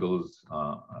triangles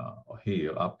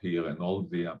here, up here, and all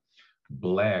the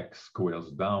black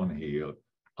squares down here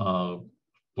are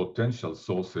potential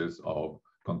sources of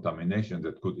contamination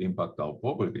that could impact our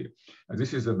property. And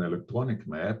this is an electronic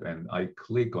map, and I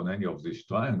click on any of this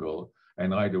triangle,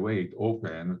 and right away it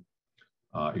opens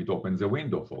a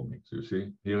window for me. So you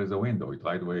see, here is a window. It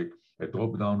right away a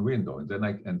drop-down window, and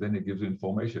then it gives you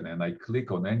information. And I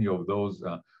click on any of those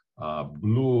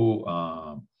blue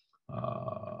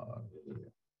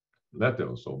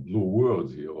letters or blue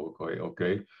words here,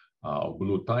 okay, or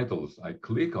blue titles. I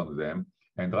click on them,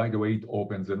 and right away it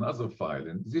opens another file.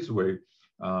 And this way,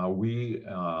 we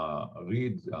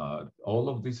read all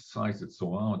of these sites that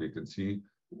surround it and see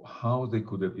how they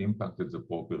could have impacted the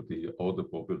property or the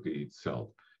property itself.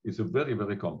 It's a very,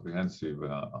 very comprehensive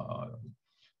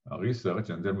research,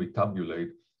 and then we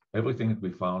tabulate everything that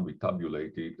we found. We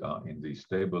tabulate it in this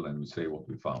table, and we say what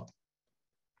we found.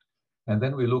 And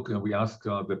then we look and we ask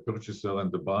the purchaser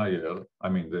and the buyer, I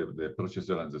mean the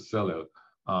purchaser and the seller,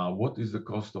 what is the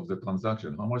cost of the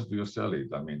transaction? How much do you sell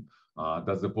it? I mean,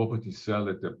 does the property sell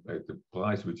at a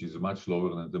price which is much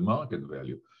lower than the market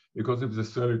value? Because if they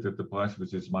sell it at the price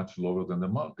which is much lower than the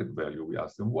market value, we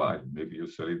ask them why. Maybe you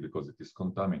sell it because it is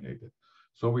contaminated.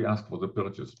 So we ask for the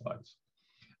purchase price.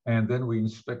 And then we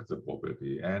inspect the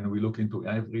property, and we look into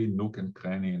every nook and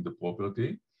cranny in the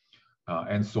property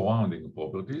and surrounding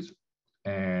properties.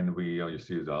 And you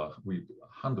see we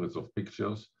hundreds of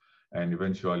pictures, and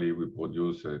eventually we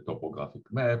produce a topographic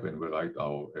map, and we write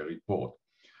our report.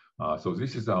 So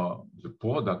this is the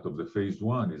product of the phase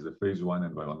one, is the phase one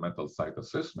environmental site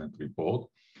assessment report.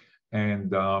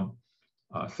 And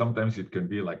sometimes it can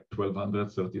be like 1,200,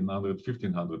 1,300,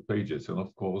 1,500 pages. And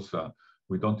of course,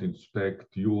 we don't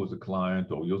expect you as a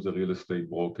client or you as the real estate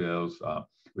brokers,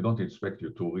 we don't expect you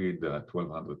to read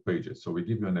 1,200 pages. So we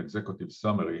give you an executive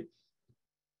summary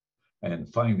and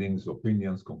findings,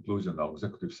 opinions, conclusion. Our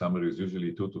executive summary is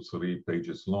usually 2 to 3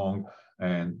 pages long,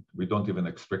 and we don't even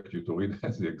expect you to read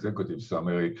the executive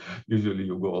summary. Usually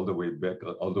you go all the way back,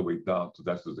 all the way down to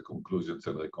the conclusions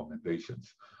and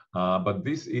recommendations. But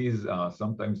this is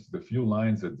sometimes the few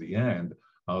lines at the end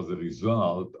are the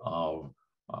result of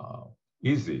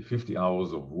easy 50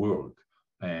 hours of work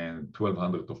and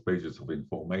 1,200 of pages of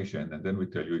information. And then we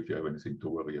tell you if you have anything to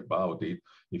worry about it,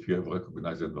 if you have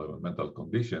recognized environmental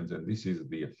conditions, and this is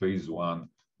the phase one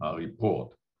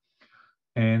report.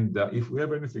 And if we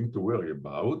have anything to worry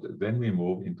about, then we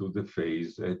move into the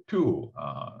phase two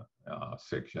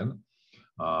section.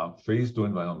 Phase two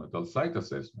environmental site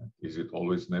assessment. Is it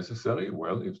always necessary?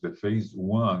 Well, if the phase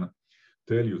one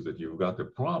tell you that you've got a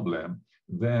problem,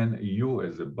 then you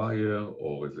as a buyer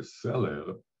or as a seller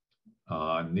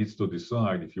needs to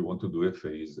decide if you want to do a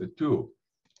phase 2.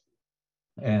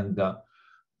 And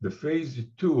the phase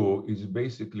 2 is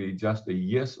basically just a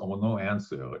yes or no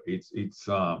answer. It's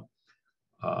a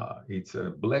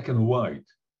black and white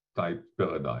type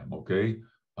paradigm, okay?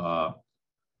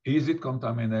 Is it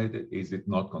contaminated? Is it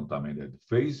not contaminated?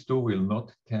 Phase 2 will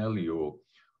not tell you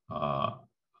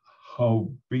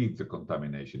how big the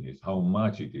contamination is, how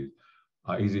much it is.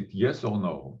 Is it yes or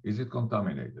no? Is it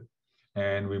contaminated?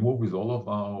 And we move with all of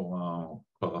our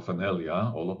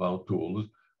paraphernalia, all of our tools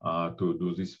to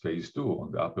do this phase 2.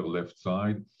 On the upper left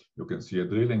side, you can see a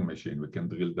drilling machine. We can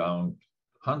drill down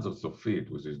hundreds of feet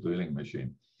with this drilling machine.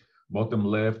 Bottom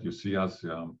left, you see us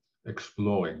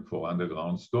exploring for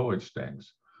underground storage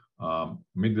tanks.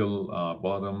 Middle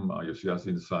bottom, you see us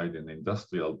inside an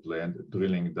industrial plant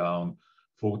drilling down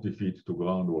 40 feet to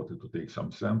groundwater to take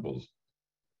some samples.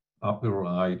 Upper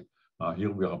right,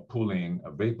 here we are pulling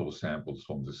vapor samples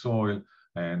from the soil,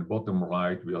 and bottom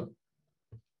right, we are,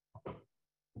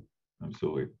 I'm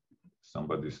sorry,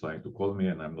 somebody's trying to call me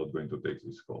and I'm not going to take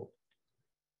this call.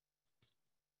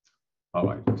 All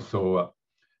right, so,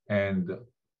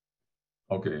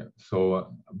 okay,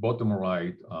 so bottom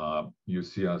right, you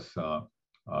see us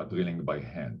drilling by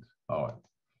hand. All right,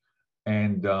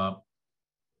 and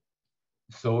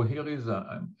so here is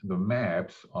the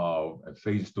maps of a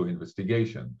phase 2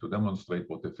 investigation to demonstrate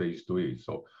what a phase 2 is.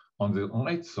 So on the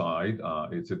right side,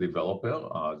 it's a developer.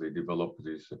 They developed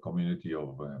this community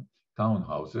of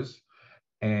townhouses.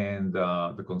 And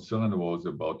the concern was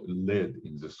about lead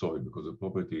in the soil because the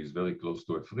property is very close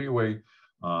to a freeway.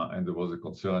 And there was a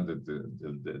concern that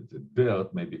the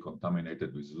dirt may be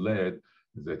contaminated with lead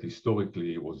that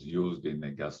historically was used in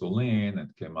gasoline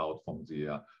and came out from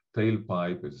the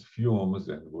tailpipe as fumes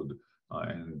and would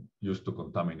and used to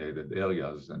contaminated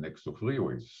areas next to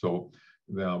freeways. So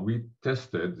we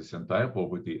tested this entire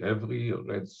property. Every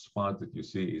red spot that you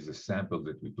see is a sample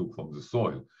that we took from the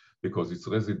soil because it's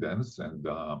residents and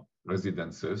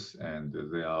residences, and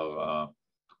they are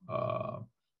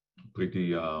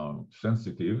pretty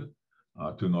sensitive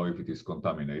to know if it is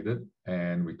contaminated.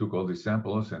 And we took all these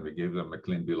samples and we gave them a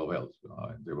clean bill of health.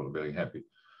 They were very happy.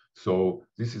 So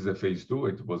this is a phase 2.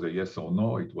 It was a yes or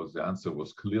no. It was, the answer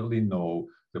was clearly no.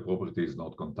 The property is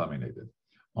not contaminated.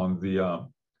 On the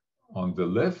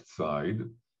left side,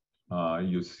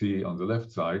 you see on the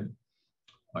left side,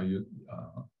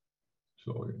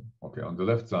 sorry, okay, on the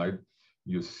left side,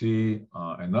 you see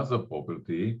another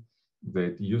property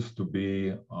that used to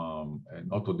be an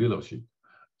auto dealership.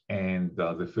 And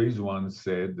the phase 1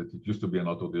 said that it used to be an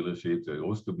auto dealership. There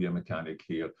used to be a mechanic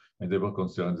here, and they were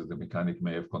concerned that the mechanic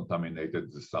may have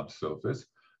contaminated the subsurface.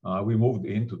 We moved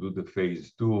in to do the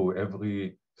phase 2.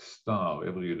 Every star,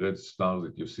 every red star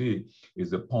that you see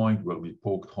is a point where we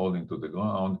poked hole into the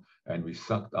ground and we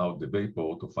sucked out the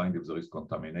vapor to find if there is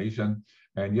contamination.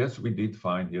 And yes, we did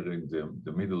find here in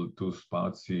the middle 2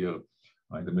 spots here,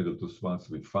 in the middle 2 spots,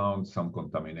 we found some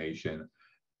contamination.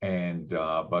 And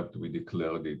but we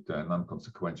declared it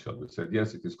non-consequential. We said,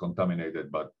 yes, it is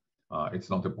contaminated, but it's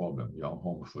not a problem. You are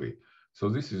home free. So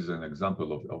this is an example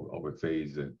of a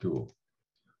phase 2.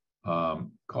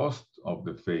 Cost of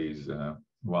the phase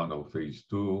 1 or phase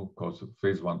 2, cost of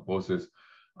phase 1 process,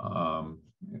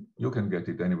 you can get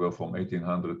it anywhere from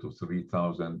 $1,800 to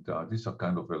 $3,000. These are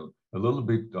kind of a little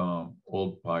bit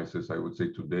old prices. I would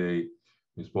say today,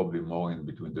 it's probably more in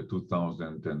between the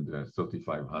 2,000 and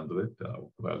 3,500.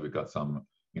 Well, we got some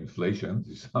inflation.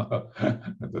 These are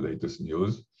the latest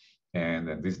news.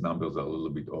 And these numbers are a little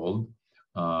bit old.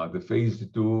 The phase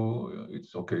 2,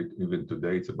 it's okay. Even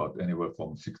today, it's about anywhere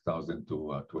from 6,000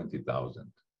 to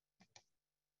 20,000.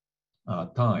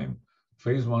 Time.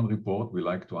 Phase 1 report, we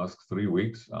like to ask 3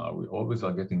 weeks. We always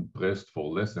are getting pressed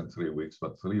for less than 3 weeks,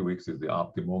 but 3 weeks is the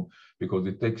optimum because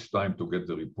it takes time to get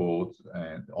the report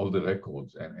and all the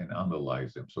records and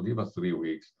analyze them. So give us 3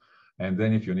 weeks. And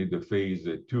then if you need the phase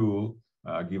 2,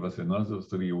 give us another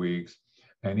 3 weeks.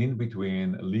 And in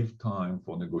between, leave time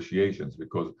for negotiations,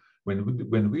 because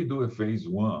when we do a phase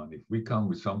 1, if we come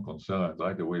with some concerns,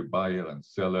 right away, buyer and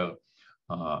seller,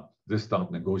 they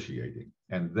start negotiating.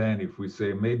 And then if we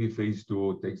say maybe phase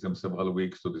 2 takes them several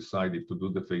weeks to decide if to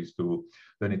do the phase 2,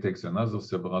 then it takes another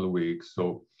several weeks.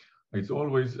 So it's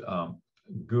always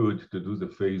good to do the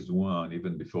phase 1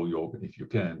 even before you open, if you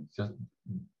can, just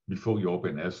before you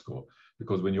open escrow.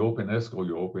 Because when you open escrow,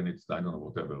 you open it, I don't know,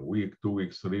 whatever, a week, 2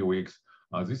 weeks, 3 weeks.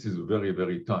 This is very,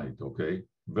 very tight, okay?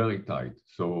 Very tight.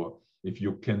 So if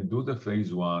you can do the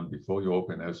phase 1 before you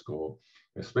open escrow,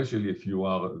 especially if you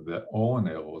are the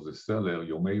owner or the seller,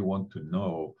 you may want to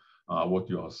know what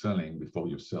you are selling before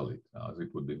you sell it. It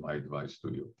would be my advice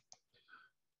to you.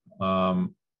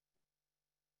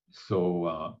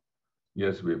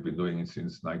 Yes, we've been doing it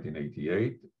since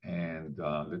 1988. And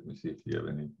let me see if you have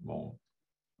any more.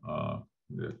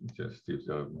 Just if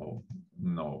there are more.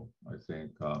 No, I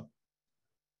think.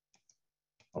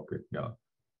 Okay, yeah.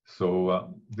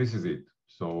 So this is it.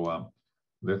 So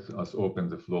let us open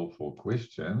the floor for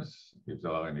questions, if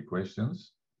there are any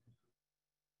questions.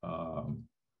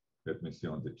 Let me see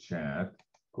on the chat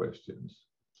questions.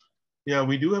 Yeah,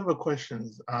 we do have a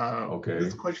question. Okay.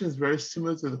 This question is very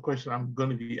similar to the question I'm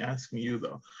going to be asking you,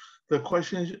 though. The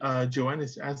question Joanne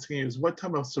is asking you is, what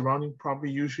type of surrounding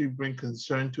property usually bring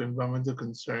concern to environmental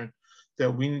concern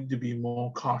that we need to be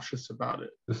more cautious about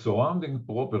it? The surrounding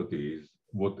properties,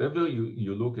 whatever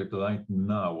you look at right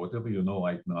now, whatever you know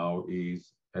right now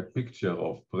is a picture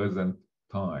of present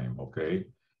time, okay?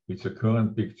 It's a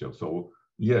current picture. So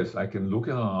yes, I can look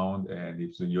around, and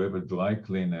if you have a dry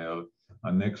cleaner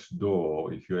next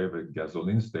door, if you have a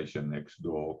gasoline station next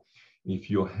door, if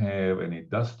you have an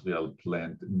industrial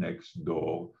plant next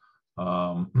door,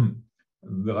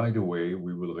 right away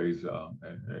we will raise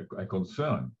a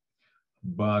concern.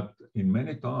 But in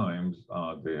many times,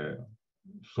 the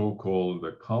so-called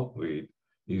culprit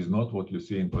is not what you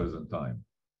see in present time,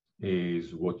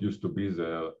 is what used to be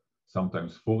there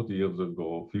sometimes 40 years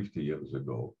ago, 50 years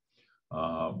ago.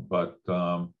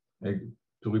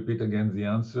 To repeat again the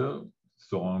answer,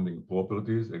 surrounding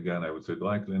properties, again, I would say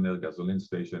dry cleaner, gasoline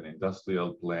station,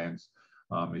 industrial plants,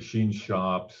 machine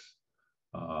shops,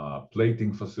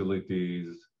 plating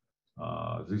facilities,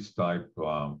 this type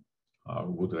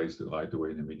would raise right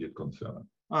away an immediate concern.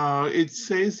 It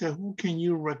says that who can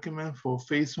you recommend for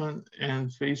phase 1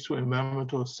 and phase 2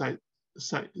 environmental site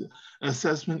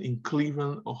assessment in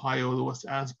Cleveland, Ohio? It was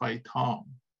asked by Tom.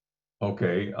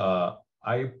 Okay,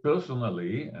 I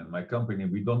personally and my company,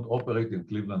 we don't operate in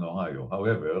Cleveland, Ohio.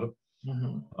 However,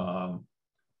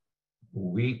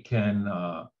 we can,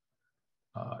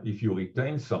 if you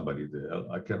retain somebody there,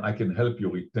 I can help you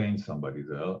retain somebody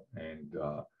there. And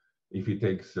if it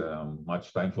takes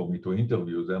much time for me to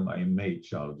interview them, I may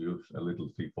charge you a little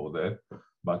fee for that.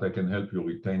 But I can help you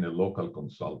retain a local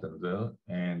consultant there.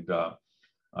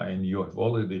 And you have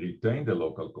already retained a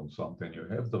local consultant, you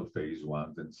have the phase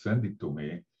 1, then send it to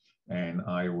me, and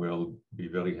I will be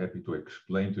very happy to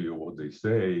explain to you what they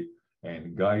say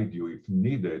and guide you if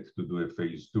needed to do a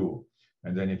phase 2.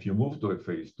 And then if you move to a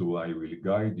phase 2, I will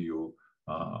guide you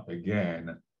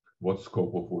again, what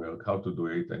scope of work, how to do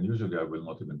it, and usually I will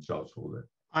not even charge for that.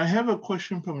 I have a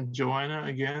question from Joanna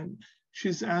again.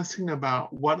 She's asking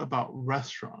about what about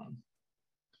restaurant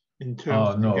in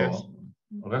terms no. of guests?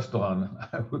 Restaurant,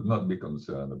 I would not be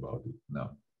concerned about it.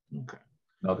 No. Okay.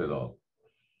 Not at all.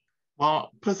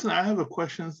 Well, personally, I have a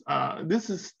question.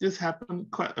 This happened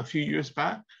quite a few years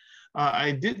back.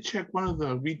 I did check one of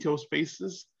the retail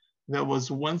spaces that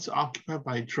was once occupied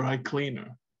by a dry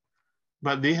cleaner,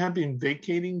 but they have been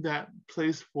vacating that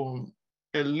place for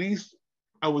at least,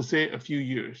 I would say, a few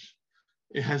years.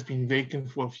 It has been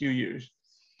vacant for a few years,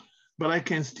 but I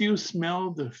can still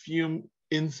smell the fume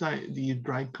inside the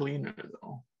dry cleaner,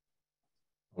 though.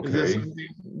 Okay. Is there something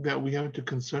that we have to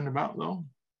concern about, though?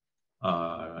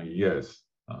 Yes.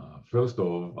 First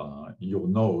off, your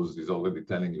nose is already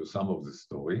telling you some of the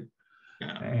story.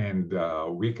 Yeah. And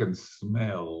we can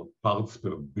smell parts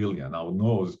per billion. Our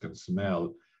nose can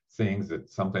smell things that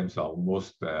sometimes our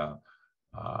most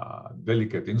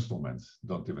delicate instruments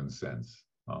don't even sense.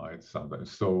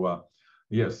 Sometimes. So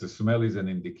yes, the smell is an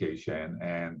indication,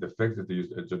 and the fact that they use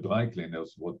the dry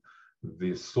cleaners, what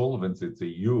the solvents that they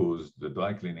use, the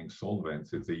dry cleaning solvents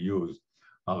that they use,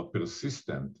 are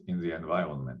persistent in the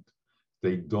environment.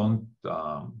 They don't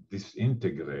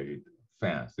disintegrate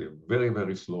fast. They're very,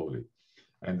 very slowly.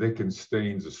 And they can stay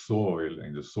in the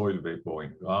soil vapor,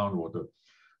 in groundwater.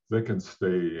 They can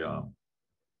stay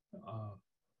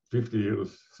 50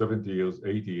 years, 70 years,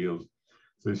 80 years.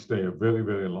 They stay a very,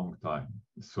 very long time.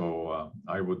 So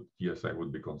yes, I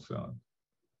would be concerned.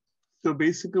 So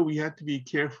basically, we have to be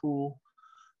careful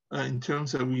in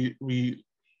terms of we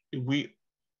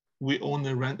own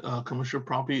and rent commercial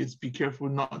property. Is be careful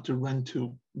not to rent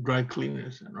to dry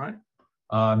cleaners, right?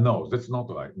 No, that's not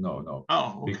right. No.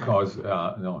 Oh, okay.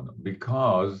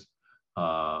 Because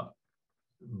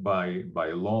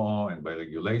by law and by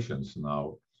regulations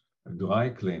now, dry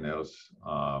cleaners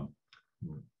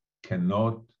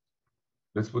cannot.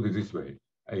 Let's put it this way: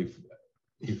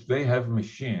 if they have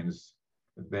machines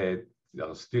that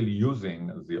are still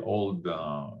using the old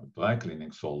dry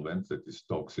cleaning solvent that is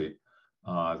toxic,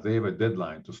 they have a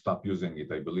deadline to stop using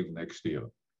it, I believe, next year.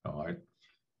 All right.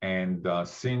 And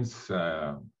since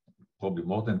probably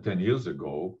more than 10 years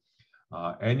ago,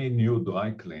 any new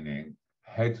dry cleaning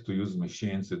had to use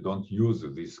machines that don't use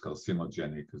these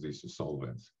carcinogenic, these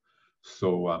solvents.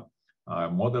 So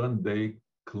modern day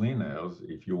cleaners,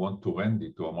 if you want to rent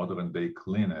it to a modern day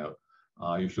cleaner,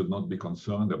 you should not be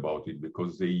concerned about it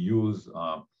because they use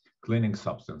cleaning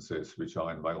substances which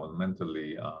are environmentally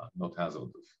not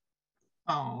hazardous.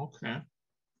 Oh, okay.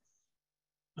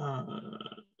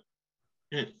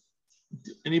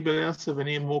 Anybody else have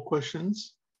any more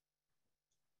questions?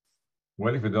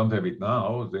 Well, if they don't have it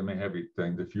now, they may have it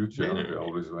in the future. Yeah.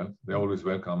 They're always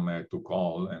welcome to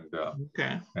call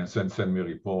and send me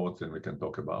reports, and we can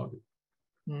talk about it.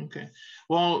 Okay.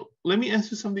 Well, let me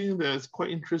ask you something that's quite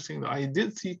interesting. I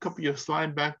did see a couple of your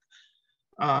slide back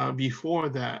before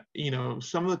that.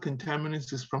 Some of the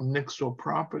contaminants is from next door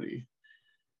property.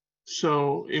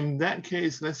 So in that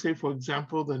case, let's say, for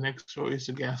example, the next door is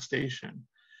a gas station,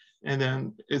 and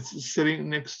then it's sitting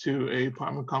next to an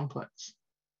apartment complex.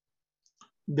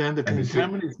 Then the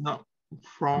contaminant is not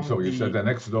from. So you said the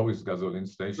next door is gasoline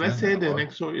station. Let's say the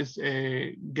next door is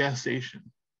a gas station.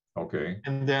 Okay.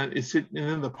 And then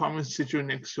the apartment is situated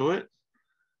next to it.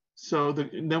 So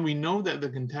then we know that the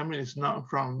contaminant is not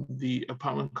from the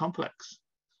apartment complex.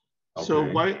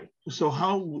 Okay. So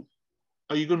how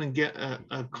are you going to get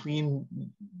a clean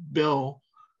bill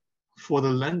for the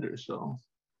lender? So.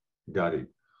 Got it.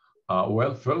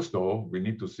 Well, first off, we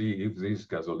need to see if this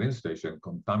gasoline station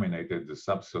contaminated the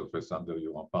subsurface under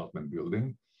your apartment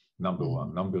building, number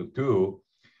one. Number two,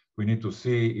 we need to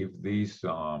see if this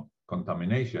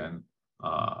contamination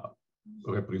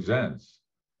represents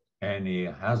any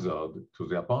hazard to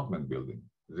the apartment building.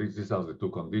 These are the two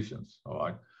conditions, all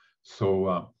right?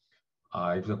 So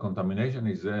if the contamination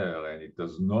is there and it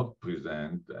does not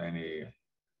present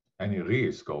any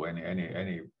risk or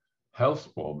any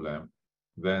health problem,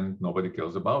 then nobody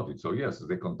cares about it. So yes,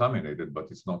 they contaminated, but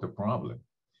it's not a problem.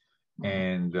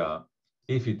 And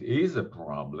if it is a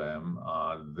problem,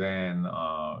 then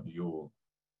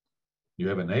you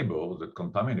have a neighbor that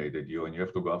contaminated you and you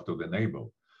have to go after the neighbor.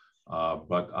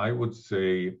 But I would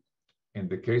say in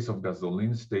the case of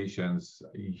gasoline stations,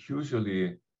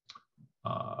 usually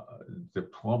the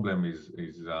problem is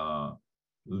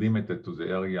limited to the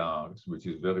area which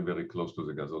is very, very close to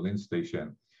the gasoline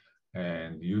station.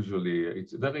 And usually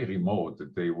it's very remote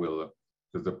that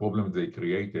that the problem they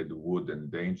created would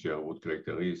create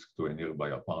a risk to a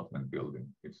nearby apartment building.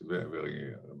 It's very,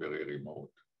 very, very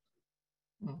remote.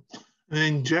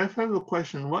 And Jeff, I have a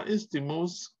question. What is the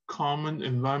most common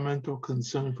environmental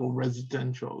concern for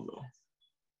residential though?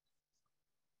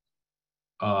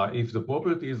 If the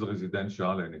property is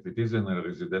residential and if it is in a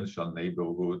residential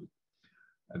neighborhood,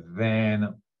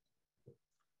 then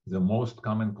the most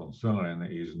common concern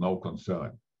is no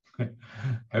concern.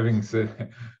 having said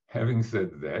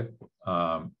that,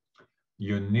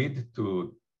 you need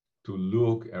to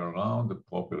look around the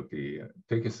property,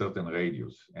 take a certain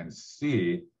radius, and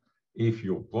see if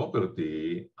your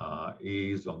property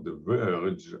is on the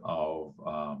verge of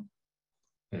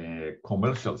a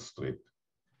commercial strip.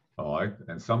 All right,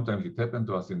 and sometimes it happened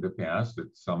to us in the past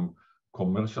that some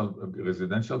commercial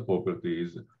residential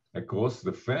properties across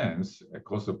the fence,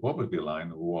 across the property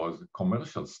line was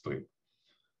commercial strip.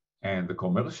 And the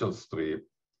commercial strip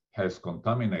has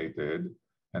contaminated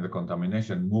and the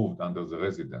contamination moved under the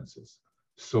residences.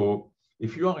 So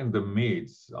if you are in the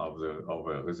midst of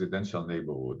a residential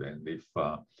neighborhood, and if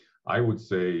I would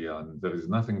say there is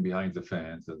nothing behind the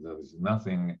fence and there is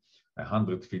nothing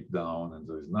 100 feet down and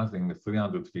there is nothing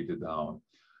 300 feet down,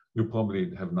 you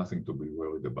probably have nothing to be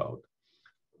worried about.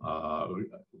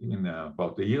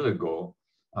 About a year ago,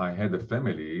 I had a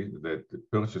family that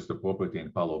purchased a property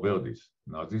in Palo Verdes.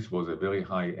 Now, this was a very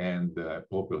high-end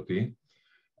property,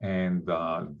 and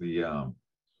the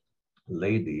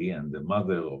lady and the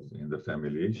mother in the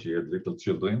family, she had little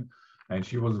children, and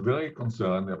she was very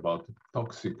concerned about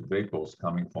toxic vapors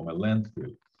coming from a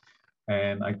landfill.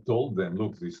 And I told them,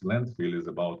 look, this landfill is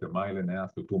about 1.5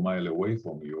 miles to 2 miles away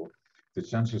from you. The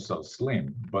chances are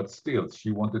slim, but still,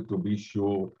 she wanted to be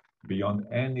sure beyond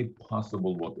any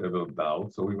possible whatever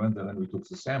doubt. So we went there and we took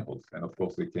the samples, and of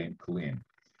course they came clean.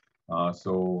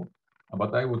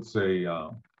 But I would say,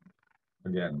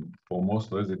 again, for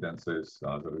most residences,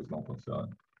 there is no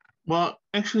concern. Well,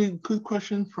 actually, good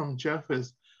question from Jeff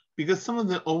is, because some of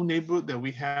the old neighborhood that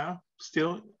we have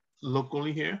still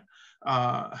locally here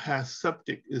has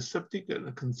septic. Is septic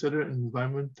considered an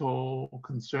environmental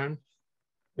concern?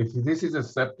 If this is a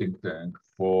septic tank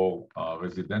for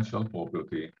residential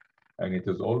property, and it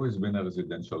has always been a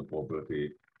residential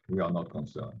property, we are not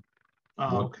concerned.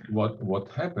 Oh, what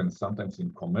happens sometimes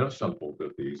in commercial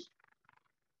properties,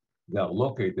 they are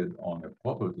located on a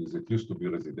property that used to be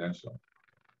residential.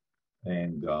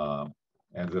 And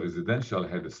the residential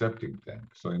had a septic tank.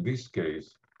 So in this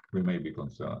case, we may be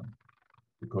concerned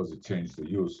because it changed the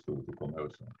use to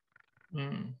commercial.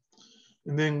 Mm.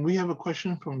 And then we have a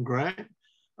question from Greg.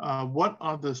 What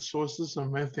are the sources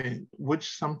of methane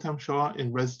which sometimes show up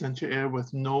in residential air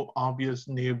with no obvious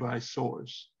nearby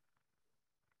source?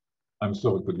 I'm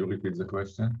sorry, could you repeat the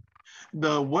question?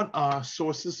 What are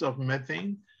sources of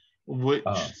methane which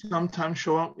sometimes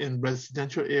show up in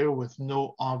residential air with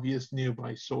no obvious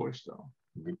nearby source though?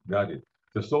 Got it.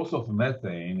 The source of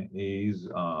methane is,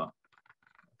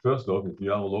 first off, if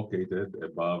you are located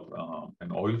above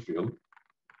an oil field,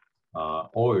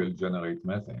 oil generates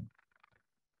methane.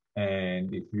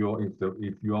 And if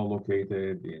you are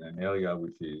located in an area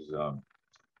which is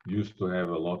used to have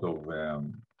a lot of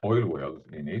oil wells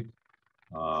in it,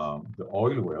 the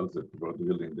oil wells that were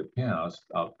drilled in the past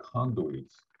are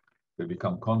conduits. They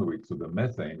become conduits to the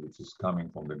methane, which is coming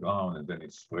from the ground, and then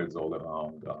it spreads all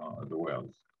around the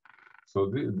wells. So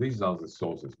these are the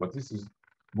sources, but this is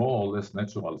more or less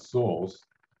natural source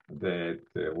that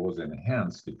was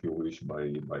enhanced, if you wish, by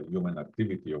human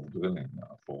activity of drilling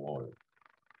for oil.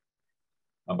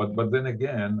 But then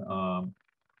again,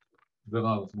 there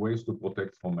are ways to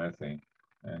protect from methane,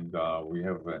 and we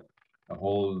have a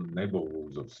whole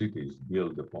neighborhoods of cities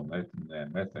built upon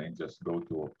methane. Just go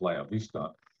to Playa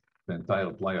Vista. The entire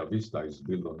Playa Vista is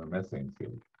built on a methane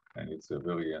field, and it's a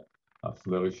very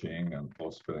flourishing and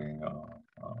prospering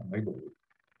neighborhood.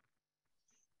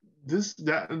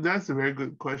 That's a very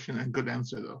good question and good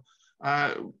answer though.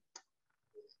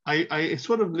 I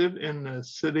sort of live in a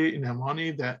city in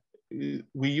Amani that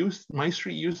my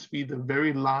street used to be the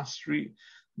very last street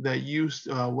that used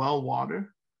well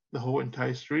water, the whole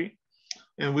entire street.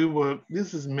 And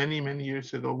this is many, many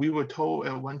years ago, we were told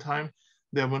at one time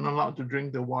that we're not allowed to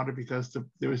drink the water because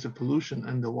there is a pollution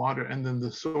in the water. And then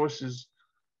the source is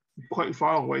quite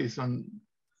far away.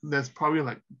 That's probably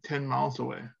like 10 miles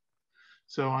away.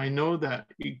 So I know that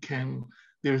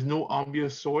there's no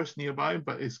obvious source nearby,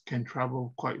 but it can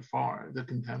travel quite far, the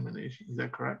contamination. Is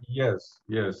that correct? Yes.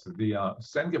 The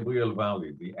San Gabriel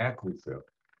Valley, the aquifer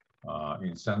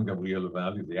in San Gabriel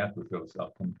Valley, the aquifers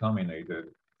are contaminated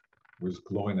with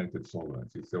chlorinated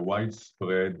solvents. It's a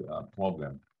widespread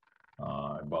problem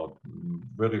about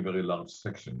very, very large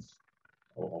sections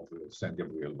of the San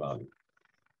Gabriel Valley.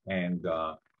 And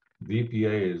the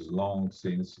EPA has long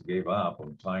since gave up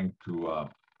on trying to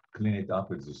clean it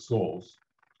up at the source.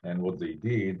 And what they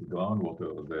did,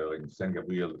 groundwater there in San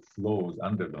Gabriel flows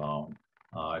underground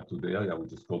to the area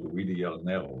which is called the Whittier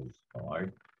Narrows, all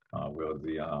right, where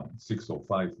the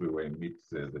 605 freeway meets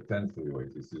the 10 freeway.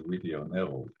 This is Whittier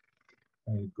Narrows.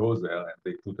 And it goes there, and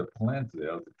they put a plant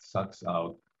there that sucks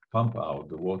out, pump out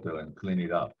the water and clean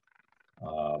it up.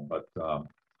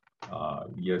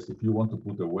 Yes, if you want to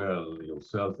put a well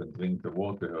yourself and drink the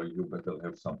water, you better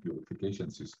have some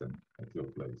purification system at your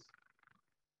place.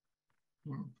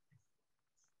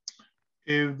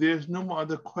 If there's no more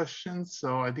other questions,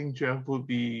 so I think Jeff will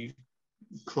be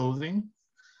closing.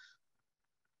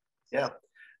 Yeah,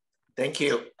 thank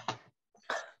you.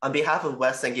 On behalf of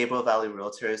West San Gabriel Valley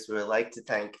Realtors, we would like to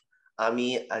thank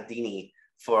Ami Adini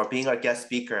for being our guest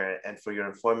speaker and for your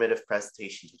informative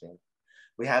presentation today.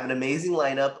 We have an amazing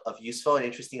lineup of useful and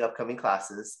interesting upcoming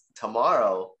classes.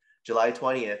 Tomorrow, July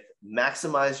 20th,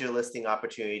 maximize your listing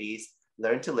opportunities,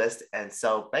 learn to list and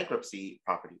sell bankruptcy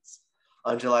properties.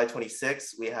 On July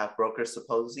 26th, we have Broker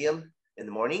Symposium in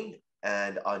the morning.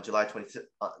 And on July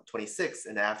 26th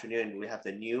in the afternoon, we have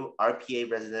the new RPA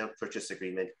Resident Purchase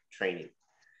Agreement training.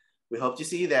 We hope to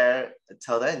see you there.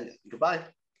 Until then, goodbye.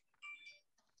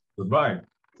 Goodbye.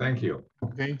 Thank you.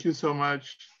 Thank you so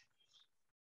much.